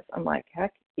comes to this. I'm like,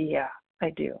 heck yeah,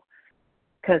 I do.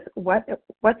 Because what's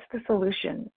the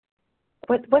solution?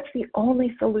 What's the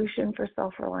only solution for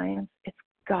self-reliance? It's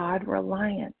God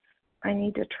reliance. I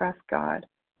need to trust God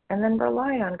and then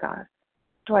rely on God.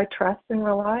 Do I trust and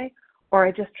rely, or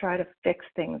I just try to fix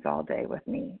things all day with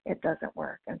me? It doesn't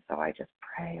work. And so I just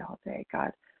pray all day,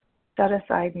 God, set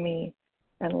aside me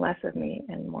and less of me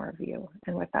and more of you.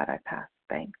 And with that, I pass.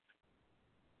 Thanks.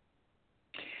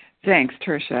 Thanks,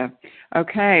 Tricia.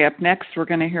 Okay, up next, we're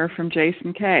going to hear from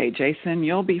Jason K. Jason,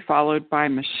 you'll be followed by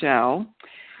Michelle.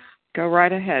 Go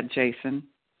right ahead, Jason.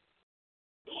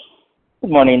 Good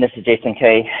morning. This is Jason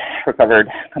K., recovered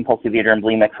compulsive eater and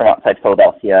bulimic from outside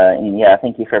Philadelphia. And yeah,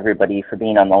 thank you for everybody for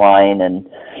being on the line and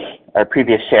our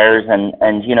previous shares.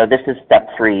 And you know, this is step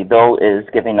 3. Bill is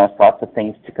giving us lots of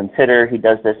things to consider. He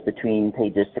does this between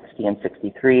pages 60 and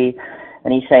 63.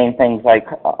 And he's saying things like,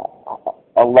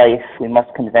 a life, we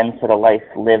must convince that a life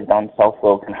lived on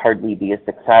self-will can hardly be a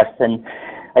success. And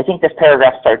I think this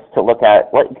paragraph starts to look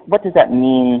at what does that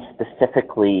mean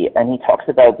specifically, and he talks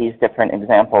about these different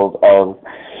examples of,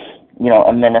 you know,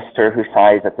 a minister who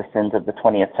sighs at the sins of the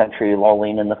 20th century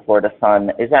lolling in the Florida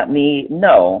sun. Is that me?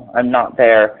 No, I'm not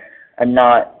there. I'm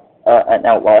not an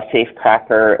outlaw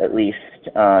safecracker, at least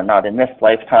not in this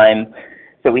lifetime.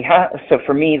 So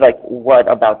for me, like, what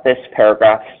about this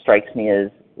paragraph strikes me as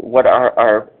what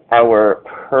are our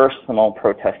personal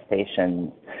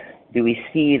protestations? Do we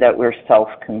see that we're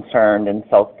self-concerned and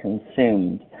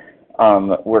self-consumed?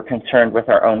 We're concerned with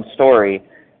our own story.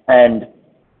 And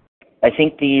I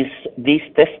think this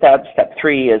step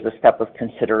 3 is a step of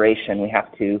consideration. We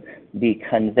have to be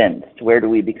convinced. Where do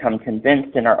we become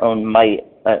convinced? In our own might,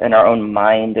 in our own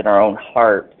mind, in our own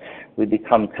heart. We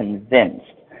become convinced.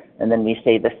 And then we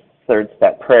say this 3rd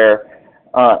step prayer.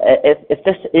 If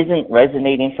this isn't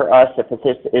resonating for us, if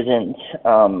this isn't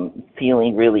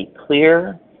feeling really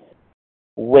clear,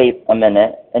 wait a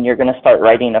minute, and you're going to start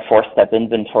writing a 4-step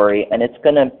inventory, and it's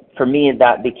going to, for me,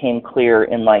 that became clear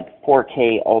in like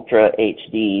 4K Ultra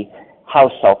HD, how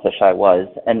selfish I was.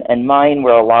 And mine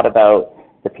were a lot about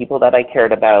the people that I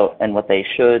cared about and what they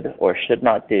should or should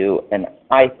not do, and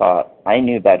I thought I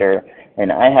knew better,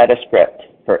 and I had a script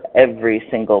for every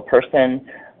single person.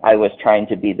 I was trying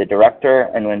to be the director,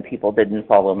 and when people didn't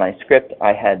follow my script,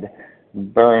 I had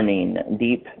burning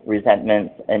deep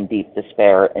resentments and deep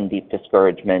despair and deep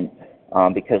discouragement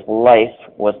because life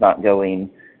was not going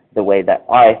the way that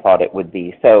I thought it would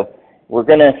be. So we're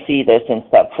going to see this in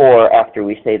step 4 after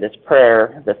we say this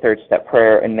prayer, the 3rd step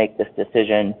prayer, and make this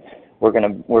decision. We're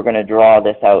going to draw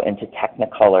this out into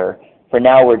Technicolor. For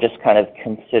now, we're just kind of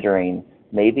considering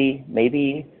maybe,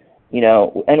 you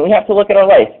know, and we have to look at our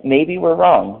life. Maybe we're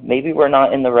wrong. Maybe we're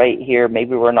not in the right here.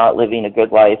 Maybe we're not living a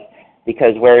good life.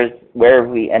 Because where have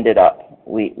we ended up?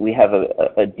 We have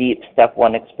a deep step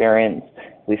 1 experience.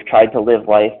 We've tried to live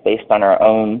life based on our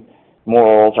own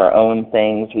morals, our own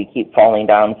things. We keep falling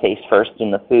down face first in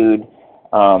the food.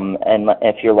 And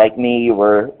if you're like me, you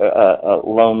were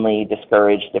lonely,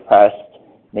 discouraged, depressed,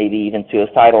 maybe even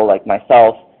suicidal like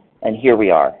myself. And here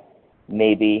we are.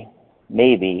 Maybe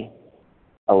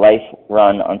a life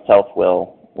run on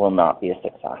self-will will not be a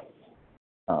success.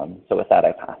 So with that,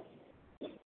 I pass.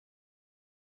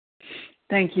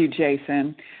 Thank you,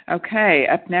 Jason. Okay,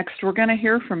 up next we're going to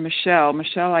hear from Michelle.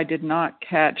 Michelle, I did not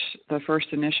catch the first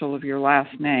initial of your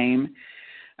last name.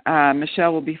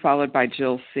 Michelle will be followed by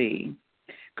Jill C.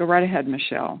 Go right ahead,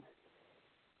 Michelle.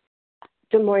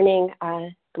 Good morning.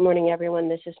 Good morning, everyone.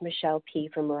 This is Michelle P.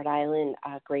 from Rhode Island,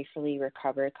 gratefully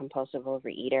recovered compulsive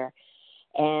overeater.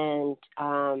 And,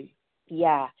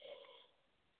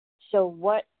 so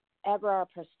whatever our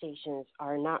prestations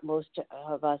are, not most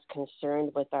of us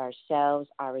concerned with ourselves,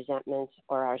 our resentments,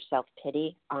 or our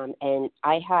self-pity. And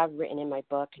I have written in my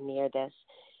book near this,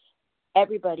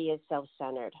 everybody is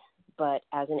self-centered, but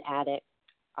as an addict,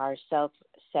 our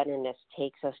self-centeredness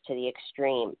takes us to the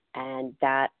extreme. And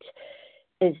that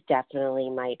is definitely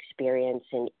my experience,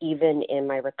 and even in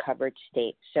my recovered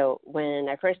state. So when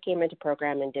I first came into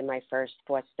program and did my first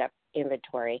 4-step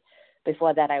inventory,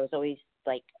 before that I was always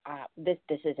like, this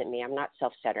isn't me. I'm not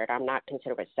self-centered. I'm not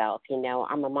considerate self. You know,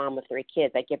 I'm a mom of 3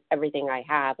 kids. I give everything I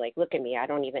have. Like, look at me. I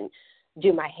don't even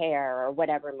do my hair or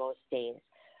whatever most days.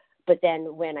 But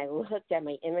then when I looked at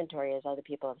my inventory, as other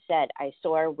people have said, I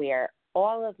saw where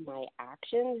all of my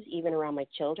actions, even around my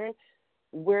children,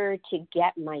 were to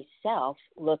get myself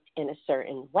looked in a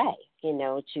certain way, you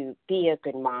know, to be a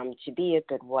good mom, to be a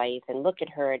good wife, and look at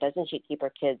her. Doesn't she keep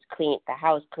her kids clean, the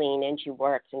house clean, and she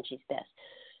works, and she's this.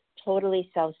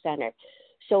 Totally self-centered.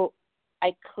 So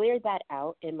I cleared that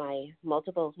out in my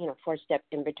multiple, 4-step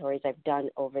inventories I've done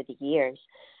over the years.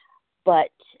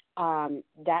 But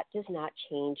that does not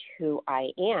change who I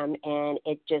am. And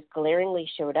it just glaringly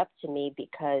showed up to me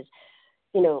because,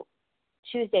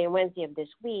 Tuesday and Wednesday of this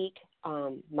week,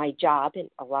 my job, and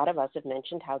a lot of us have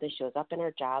mentioned how this shows up in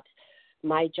our jobs,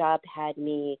 my job had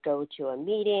me go to a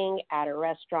meeting at a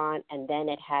restaurant, and then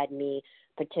it had me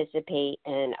participate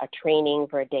in a training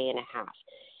for a day and a half.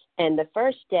 And the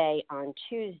first day on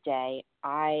Tuesday,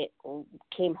 I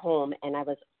came home and I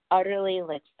was utterly,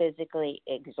 physically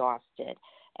exhausted.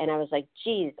 And I was like,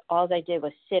 geez, all I did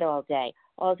was sit all day.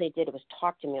 All they did was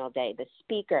talk to me all day. The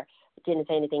speaker didn't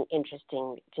say anything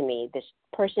interesting to me. This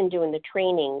person doing the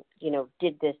training,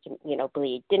 did this,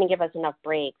 bleed, didn't give us enough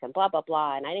breaks and blah, blah,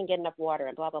 blah. And I didn't get enough water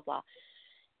and blah, blah, blah.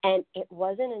 And it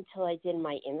wasn't until I did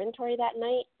my inventory that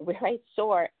night where I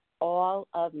saw all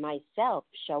of myself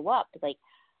show up.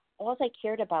 All I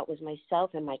cared about was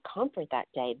myself and my comfort that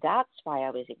day. That's why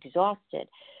I was exhausted.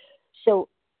 So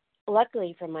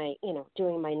luckily for my,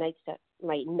 doing my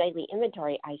nightly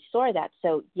inventory, I saw that.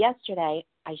 So yesterday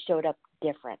I showed up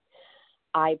different.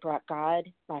 I brought God,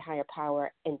 my higher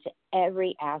power, into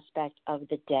every aspect of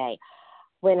the day.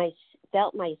 When I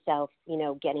felt myself,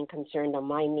 getting concerned on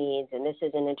my needs and this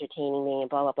isn't entertaining me and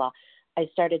blah, blah, blah, I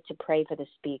started to pray for the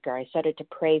speaker. I started to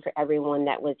pray for everyone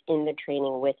that was in the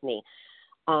training with me.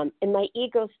 And my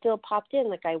ego still popped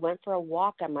in. I went for a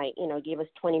walk. I might, gave us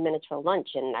 20 minutes for lunch.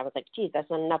 And I was like, geez, that's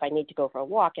not enough. I need to go for a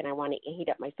walk and I want to heat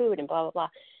up my food and blah, blah, blah.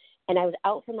 And I was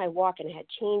out for my walk and I had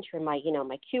changed from my,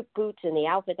 my cute boots and the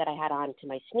outfit that I had on to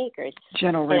my sneakers.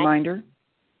 Gentle reminder.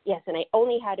 Yes. And I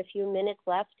only had a few minutes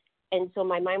left. And so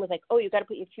my mind was like, oh, you got to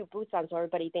put your cute boots on so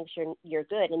everybody thinks you're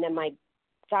good. And then my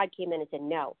God came in and said,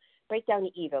 no, break down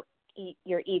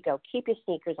your ego, keep your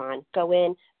sneakers on, go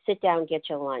in, sit down, get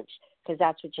your lunch, because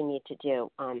that's what you need to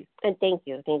do. And thank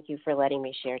you for letting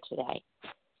me share today.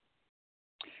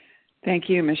 Thank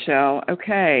you, Michelle.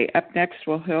 Okay, up next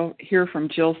we'll hear from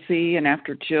Jill C., and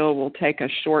after Jill, we'll take a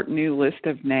short new list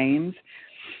of names.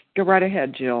 Go right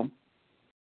ahead, Jill.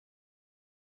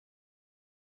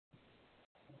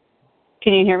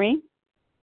 Can you hear me?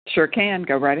 Sure can.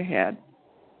 Go right ahead.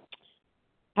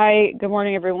 Hi, good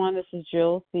morning, everyone. This is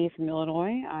Jill C. from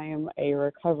Illinois. I am a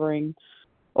recovering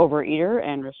overeater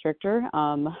and restrictor.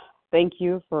 Thank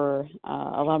you for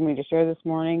allowing me to share this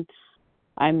morning.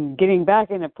 I'm getting back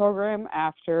in the program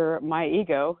after my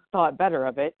ego thought better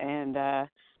of it and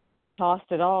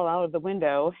tossed it all out of the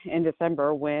window in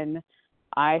December when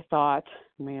I thought,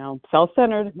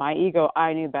 self-centered, my ego,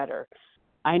 I knew better.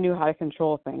 I knew how to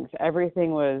control things.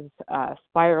 Everything was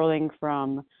spiraling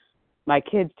from my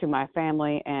kids to my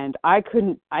family, and I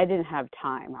didn't have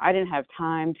time. I didn't have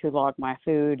time to log my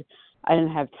food. I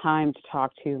didn't have time to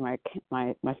talk to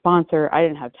my sponsor. I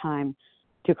didn't have time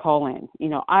to call in.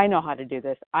 I know how to do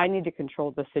this. I need to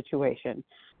control the situation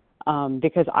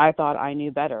because I thought I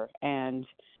knew better. And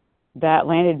that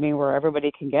landed me where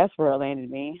everybody can guess where it landed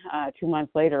me. 2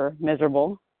 months later,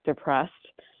 miserable, depressed,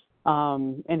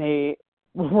 in a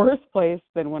worse place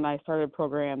than when I started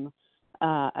program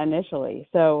initially.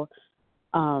 So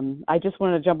I just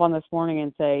wanted to jump on this morning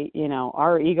and say,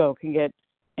 our ego can get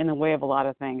in the way of a lot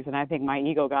of things. And I think my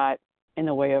ego got in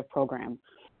the way of program.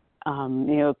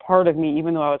 Part of me,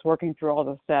 even though I was working through all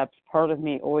the steps, part of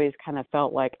me always kind of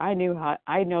felt like I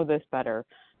know this better.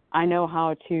 I know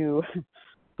how to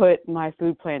put my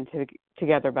food plan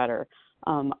together better.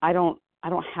 I don't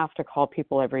have to call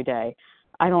people every day.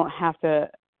 I don't have to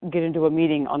get into a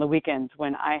meeting on the weekends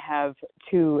when I have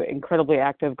 2 incredibly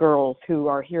active girls who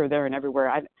are here, there, and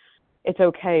everywhere. It's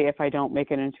okay if I don't make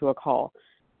it into a call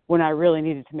when I really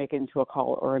needed to make it into a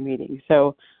call or a meeting.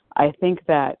 So I think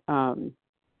that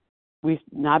we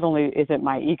not only is it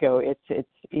my ego, it's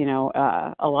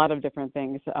a lot of different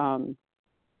things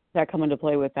that come into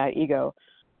play with that ego.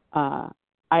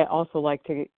 I also like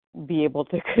to be able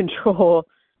to control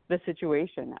the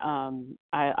situation.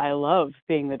 I love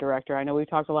being the director. I know we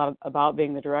talked a lot about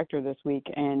being the director this week,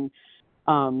 and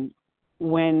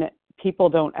when people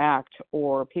don't act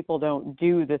or people don't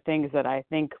do the things that I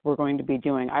think we're going to be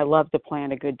doing, I love to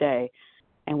plan a good day.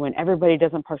 And when everybody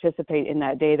doesn't participate in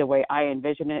that day the way I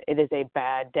envision it, it is a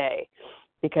bad day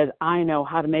because I know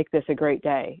how to make this a great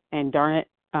day. And darn it,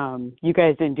 you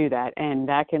guys didn't do that. And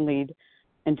that can lead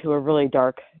into a really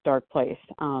dark place.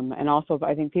 And also,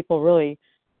 I think people really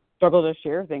struggle to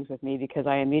share things with me because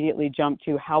I immediately jump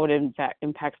to how it in fact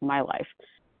impacts my life.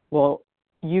 Well,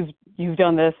 you've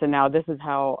done this, and now this is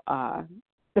how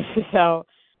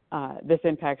this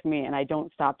impacts me, and I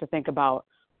don't stop to think about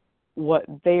what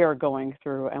they are going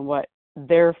through and what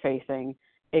they're facing.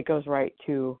 It goes right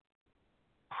to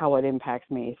how it impacts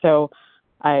me. So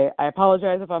I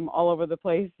apologize if I'm all over the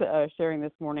place sharing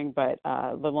this morning, but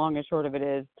the long and short of it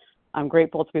is I'm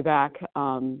grateful to be back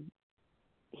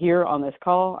here on this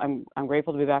call. I'm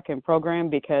grateful to be back in program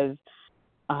because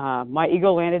my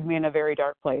ego landed me in a very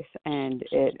dark place, and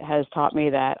it has taught me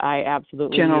that I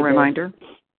absolutely Gentle reminder.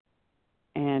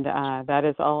 And that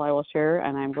is all I will share,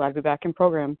 and I'm glad to be back in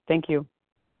program. Thank you.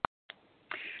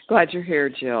 Glad you're here,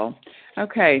 Jill.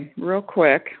 Okay, real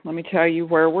quick, let me tell you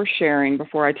where we're sharing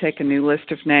before I take a new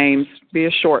list of names, be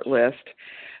a short list.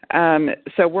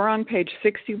 So we're on page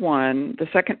 61, the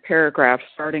second paragraph,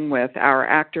 starting with our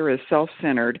actor is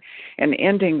self-centered and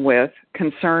ending with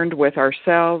concerned with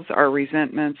ourselves, our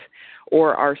resentments,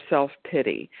 or our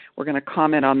self-pity. We're going to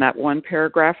comment on that one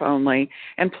paragraph only.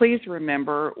 And please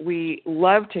remember, we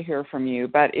love to hear from you,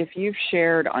 but if you've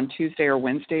shared on Tuesday or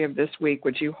Wednesday of this week,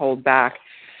 would you hold back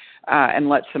and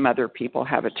let some other people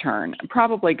have a turn?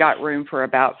 Probably got room for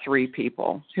about 3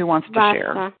 people. Who wants to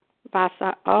share?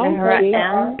 Vasa. Sarah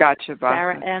M. Gotcha, Vasa.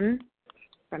 Sarah M.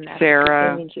 From that.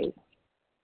 Sarah.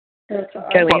 What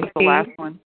was the last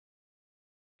one?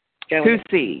 Who's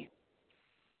C?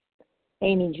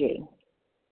 Amy G.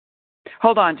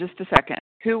 Hold on just a second.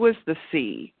 Who was the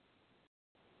C?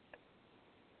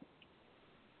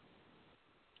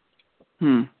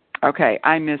 Okay,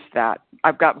 I missed that.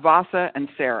 I've got Vasa and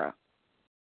Sarah.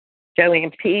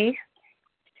 Joanne P.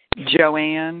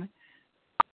 Joanne.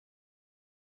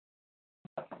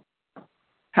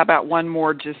 How about one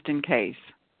more just in case?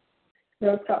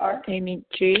 Rosa R. Amy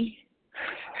G.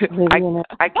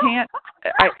 I can't.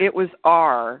 It was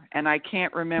R, and I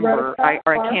can't remember. I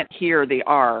can't hear the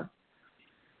R.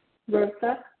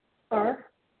 Rosa R.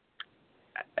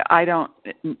 I don't.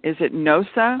 Is it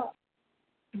Nosa?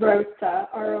 Rosa,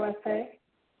 R-O-S-A.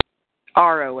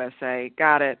 R-O-S-A.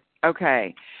 Got it.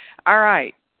 Okay. All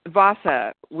right.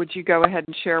 Vasa, would you go ahead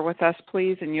and share with us,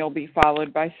 please? And you'll be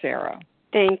followed by Sarah.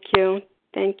 Thank you.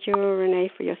 Thank you, Renee,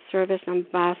 for your service. I'm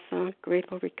Vasa,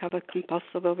 grateful, recovered,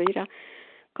 compulsive overeater,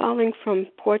 calling from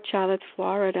Port Charlotte,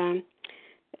 Florida.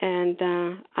 And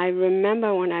I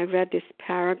remember when I read this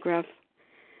paragraph,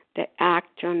 the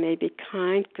actor may be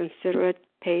kind, considerate,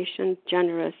 patient,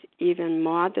 generous, even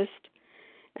modest,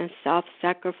 and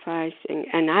self-sacrificing.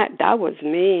 And that was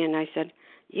me. And I said,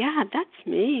 yeah, that's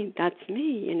me,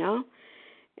 you know.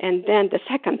 And then the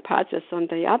second part is, on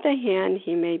the other hand,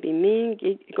 he may be mean,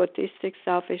 egotistic,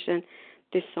 selfish, and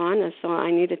dishonest. So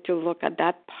I needed to look at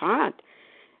that part.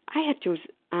 I had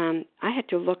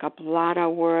to look up a lot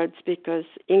of words because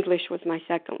English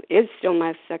is still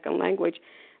my second language,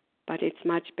 but it's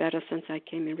much better since I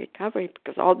came in recovery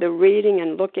because all the reading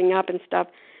and looking up and stuff,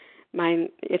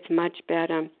 it's much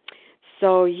better.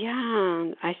 So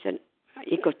yeah, I said,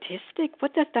 egotistic?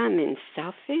 What does that mean?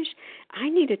 Selfish? I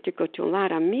needed to go to a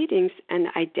lot of meetings and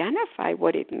identify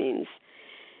what it means.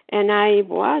 And I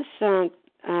was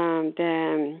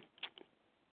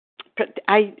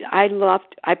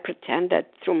I pretended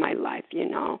through my life, you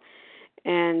know,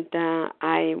 and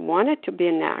I wanted to be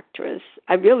an actress.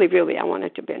 I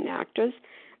wanted to be an actress,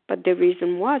 but the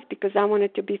reason was because I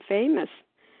wanted to be famous.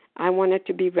 I wanted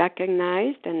to be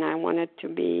recognized, and I wanted to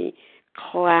be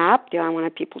clapped. I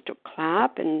wanted people to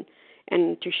clap and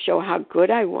to show how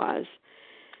good I was.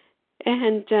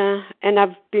 And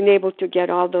I've been able to get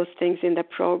all those things in the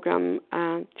program.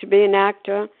 To be an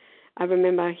actor, I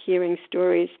remember hearing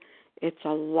stories. It's a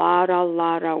lot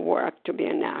of work to be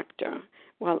an actor.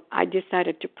 Well, I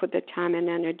decided to put the time and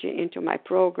energy into my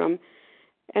program,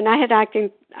 and I had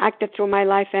acted through my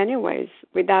life anyways,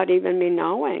 without even me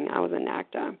knowing I was an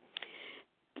actor.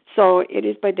 So it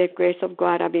is by the grace of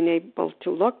God I've been able to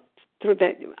look through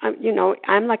the, you know,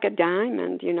 I'm like a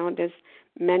diamond, you know, there's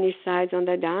many sides on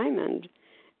the diamond,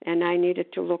 and I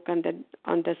needed to look on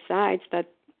the sides that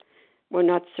were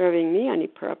not serving me any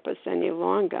purpose any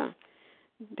longer.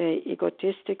 The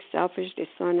egotistic, selfish,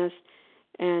 dishonest,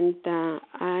 and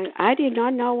I did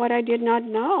not know what I did not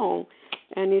know.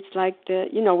 And it's like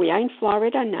we are in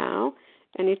Florida now,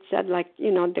 and it said like,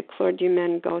 you know, the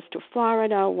clergyman goes to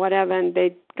Florida or whatever, and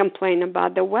they complain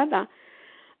about the weather.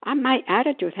 My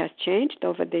attitude has changed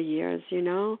over the years, you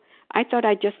know. I thought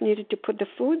I just needed to put the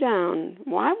food down.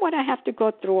 Why would I have to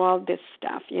go through all this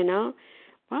stuff, you know?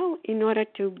 Well, in order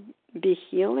to be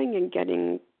healing and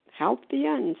getting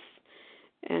healthier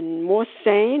and more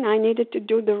sane, I needed to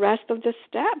do the rest of the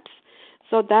steps.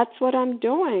 So that's what I'm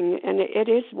doing, and it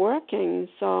is working.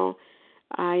 So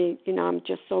I'm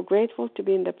just so grateful to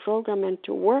be in the program and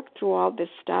to work through all this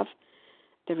stuff,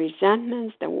 the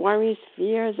resentments, the worries,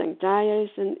 fears, anxieties,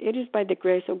 and it is by the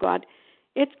grace of God.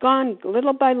 It's gone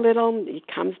little by little. It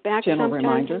comes back Gentle sometimes.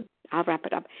 reminder. I'll wrap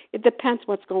it up. It depends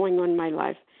what's going on in my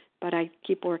life, but I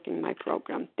keep working my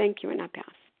program. Thank you, and I pass.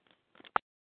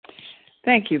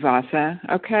 Thank you, Vasa.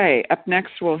 Okay, up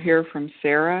next we'll hear from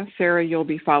Sarah. Sarah, you'll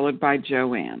be followed by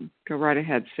Joanne. Go right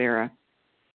ahead, Sarah.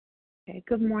 Okay,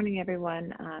 good morning,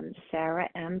 everyone. Sarah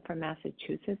M. from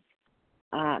Massachusetts.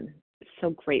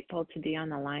 So grateful to be on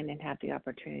the line and have the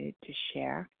opportunity to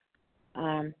share.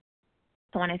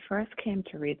 So when I first came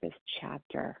to read this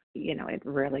chapter, it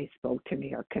really spoke to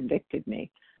me or convicted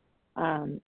me.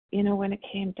 When it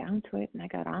came down to it and I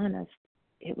got honest,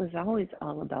 it was always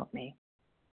all about me.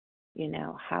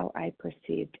 How I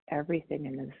perceived everything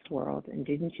in this world, and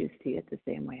didn't you see it the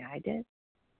same way I did?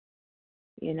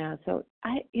 So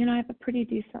I have a pretty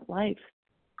decent life,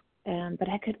 but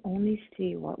I could only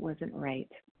see what wasn't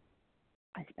right.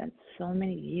 I spent so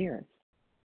many years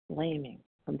blaming,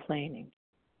 complaining,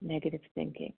 negative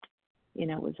thinking.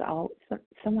 It was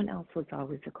someone else was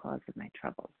always the cause of my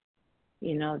troubles.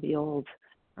 The old,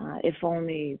 if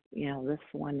only, this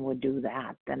one would do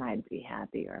that, then I'd be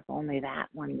happy. Or if only that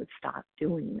one would stop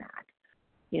doing that,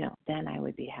 then I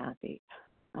would be happy.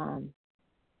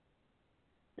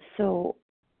 So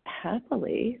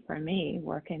happily for me,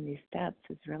 working these steps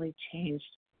has really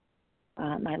changed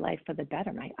my life for the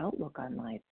better, my outlook on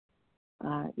life.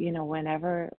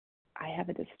 Whenever I have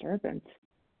a disturbance,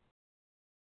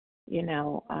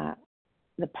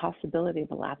 the possibility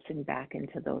of lapsing back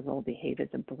into those old behaviors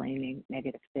of blaming,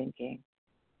 negative thinking,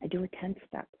 I do a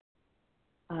 10-step.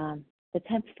 The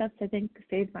 10 steps, I think,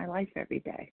 save my life every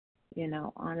day.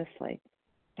 Honestly,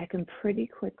 I can pretty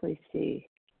quickly see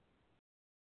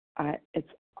it's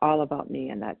all about me,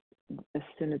 and that as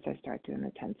soon as I start doing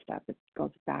the 10-step, it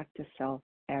goes back to self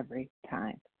every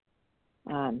time.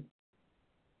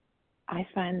 I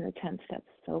find the 10 steps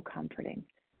so comforting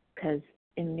because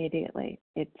immediately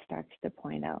it starts to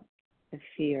point out the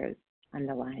fears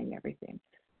underlying everything,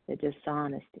 the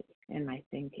dishonesty in my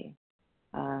thinking,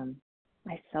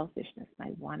 my selfishness,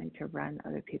 my wanting to run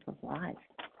other people's lives.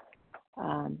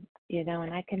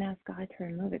 And I can ask God to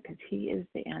remove it because He is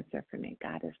the answer for me.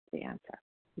 God is the answer.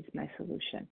 He's my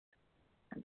solution.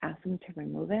 I ask Him to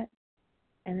remove it,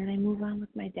 and then I move on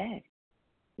with my day.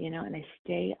 And I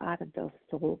stay out of those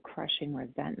soul-crushing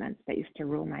resentments that used to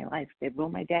rule my life. They rule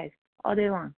my day all day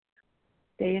long.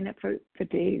 Stay in it for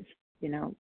days,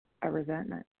 a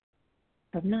resentment.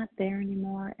 So I'm not there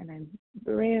anymore, and I'm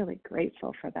really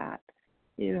grateful for that.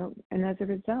 And as a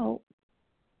result,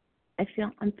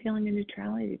 I'm feeling a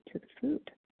neutrality to the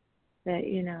food that,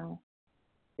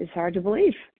 is hard to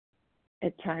believe.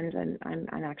 At times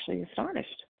I'm actually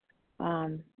astonished.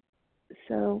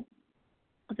 So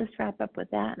I'll just wrap up with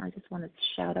that, and I just want to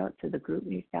shout out to the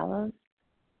GroupMe fellows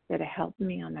that are helping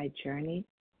me on my journey.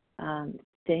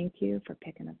 Thank you for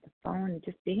picking up the phone and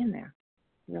just being there.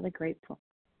 Really grateful.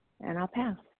 And I'll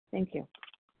pass. Thank you.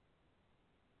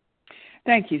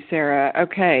 Thank you, Sarah.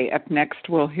 Okay, up next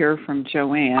we'll hear from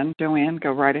Joanne. Joanne,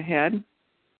 go right ahead.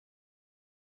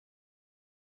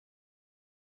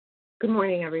 Good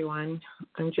morning, everyone.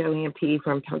 I'm Joanne P.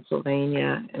 from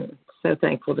Pennsylvania, and so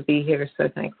thankful to be here, so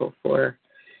thankful for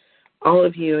all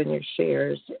of you and your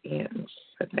shares, and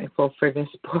so thankful for this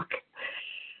book.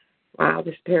 Wow,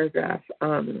 this paragraph.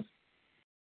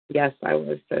 Yes, I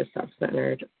was so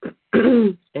self-centered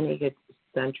and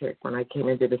egocentric when I came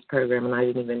into this program, and I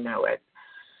didn't even know it.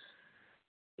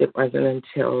 It wasn't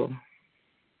until,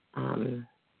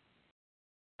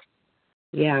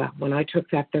 when I took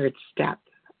that third step,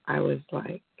 I was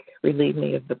like, relieve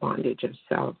me of the bondage of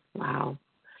self. Wow.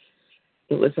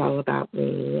 It was all about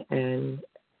me, and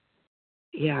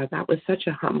that was such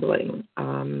a humbling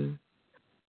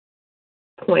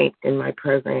point in my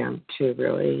program to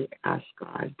really ask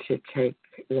God to take,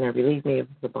 relieve me of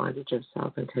the bondage of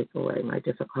self and take away my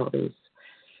difficulties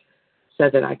so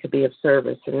that I could be of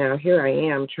service. And now here I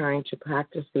am trying to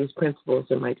practice these principles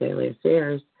in my daily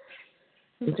affairs.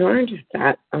 And darn just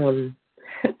that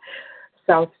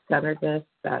self-centeredness,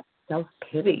 that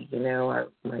self-pity, or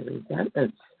my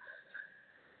resentments.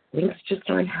 Things just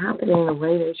aren't happening the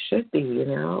way they should be,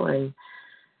 and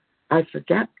I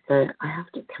forget that I have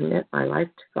to commit my life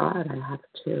to God. I have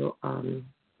to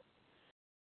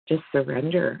just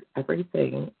surrender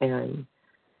everything and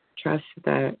trust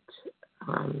that,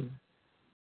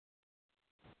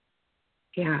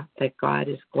 that God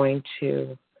is going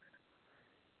to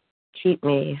keep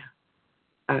me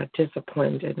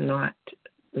disciplined and not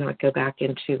go back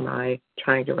into my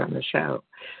trying to run the show,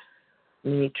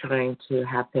 me trying to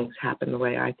have things happen the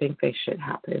way I think they should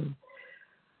happen.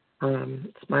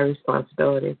 It's my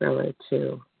responsibility really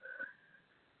to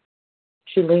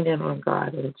lean in on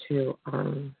God and to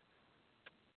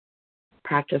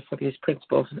practice of these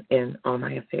principles in all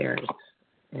my affairs.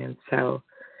 And so,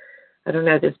 I don't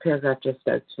know, this paragraph just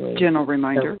spoke to me. Gentle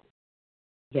reminder. So,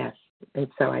 yes. And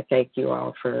so I thank you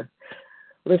all for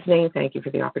listening. Thank you for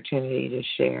the opportunity to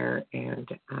share. And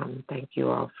thank you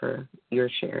all for your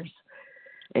shares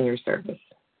and your service.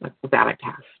 With that, I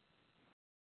pass.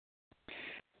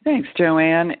 Thanks,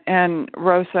 Joanne. And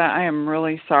Rosa, I am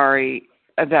really sorry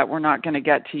that we're not going to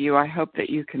get to you. I hope that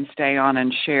you can stay on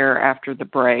and share after the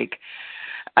break.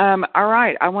 All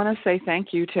right. I want to say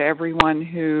thank you to everyone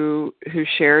who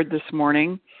shared this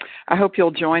morning. I hope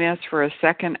you'll join us for a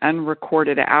second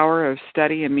unrecorded hour of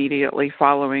study immediately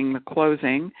following the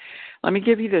closing. Let me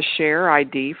give you the share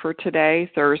ID for today,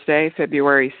 Thursday,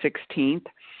 February 16th.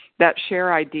 That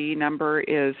share ID number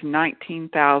is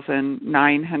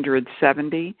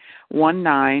 19,970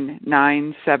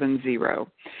 19970.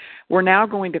 We're now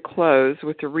going to close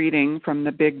with a reading from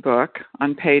the Big Book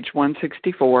on page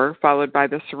 164, followed by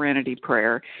the Serenity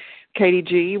Prayer. Katie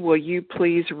G., will you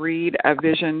please read A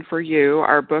Vision for You?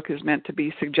 Our book is meant to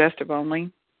be suggestive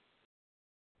only.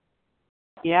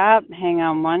 Yep, hang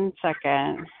on one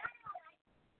second.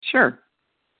 Sure.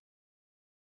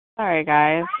 Sorry,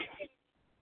 guys.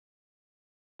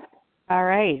 All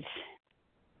right.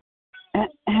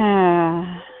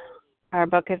 Our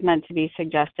book is meant to be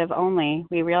suggestive only.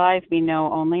 We realize we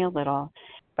know only a little.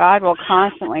 God will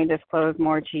constantly disclose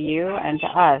more to you and to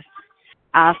us.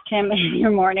 Ask Him in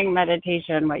your morning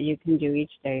meditation what you can do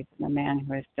each day for the man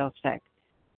who is still sick.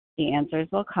 The answers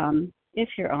will come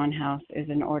if your own house is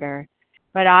in order.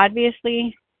 But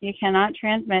obviously, you cannot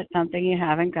transmit something you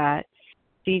haven't got.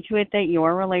 See to it that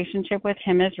your relationship with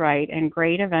Him is right, and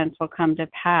great events will come to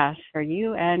pass for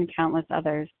you and countless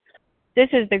others. This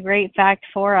is the great fact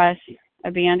for us.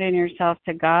 Abandon yourself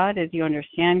to God as you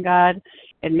understand God.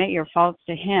 Admit your faults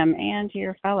to Him and to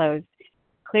your fellows.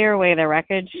 Clear away the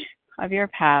wreckage of your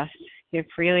past. Give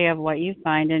freely of what you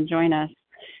find and join us.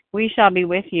 We shall be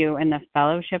with you in the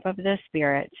fellowship of the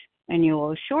Spirit, and you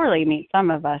will surely meet some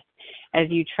of us as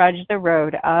you trudge the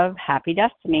road of happy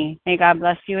destiny. May God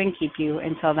bless you and keep you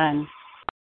until then.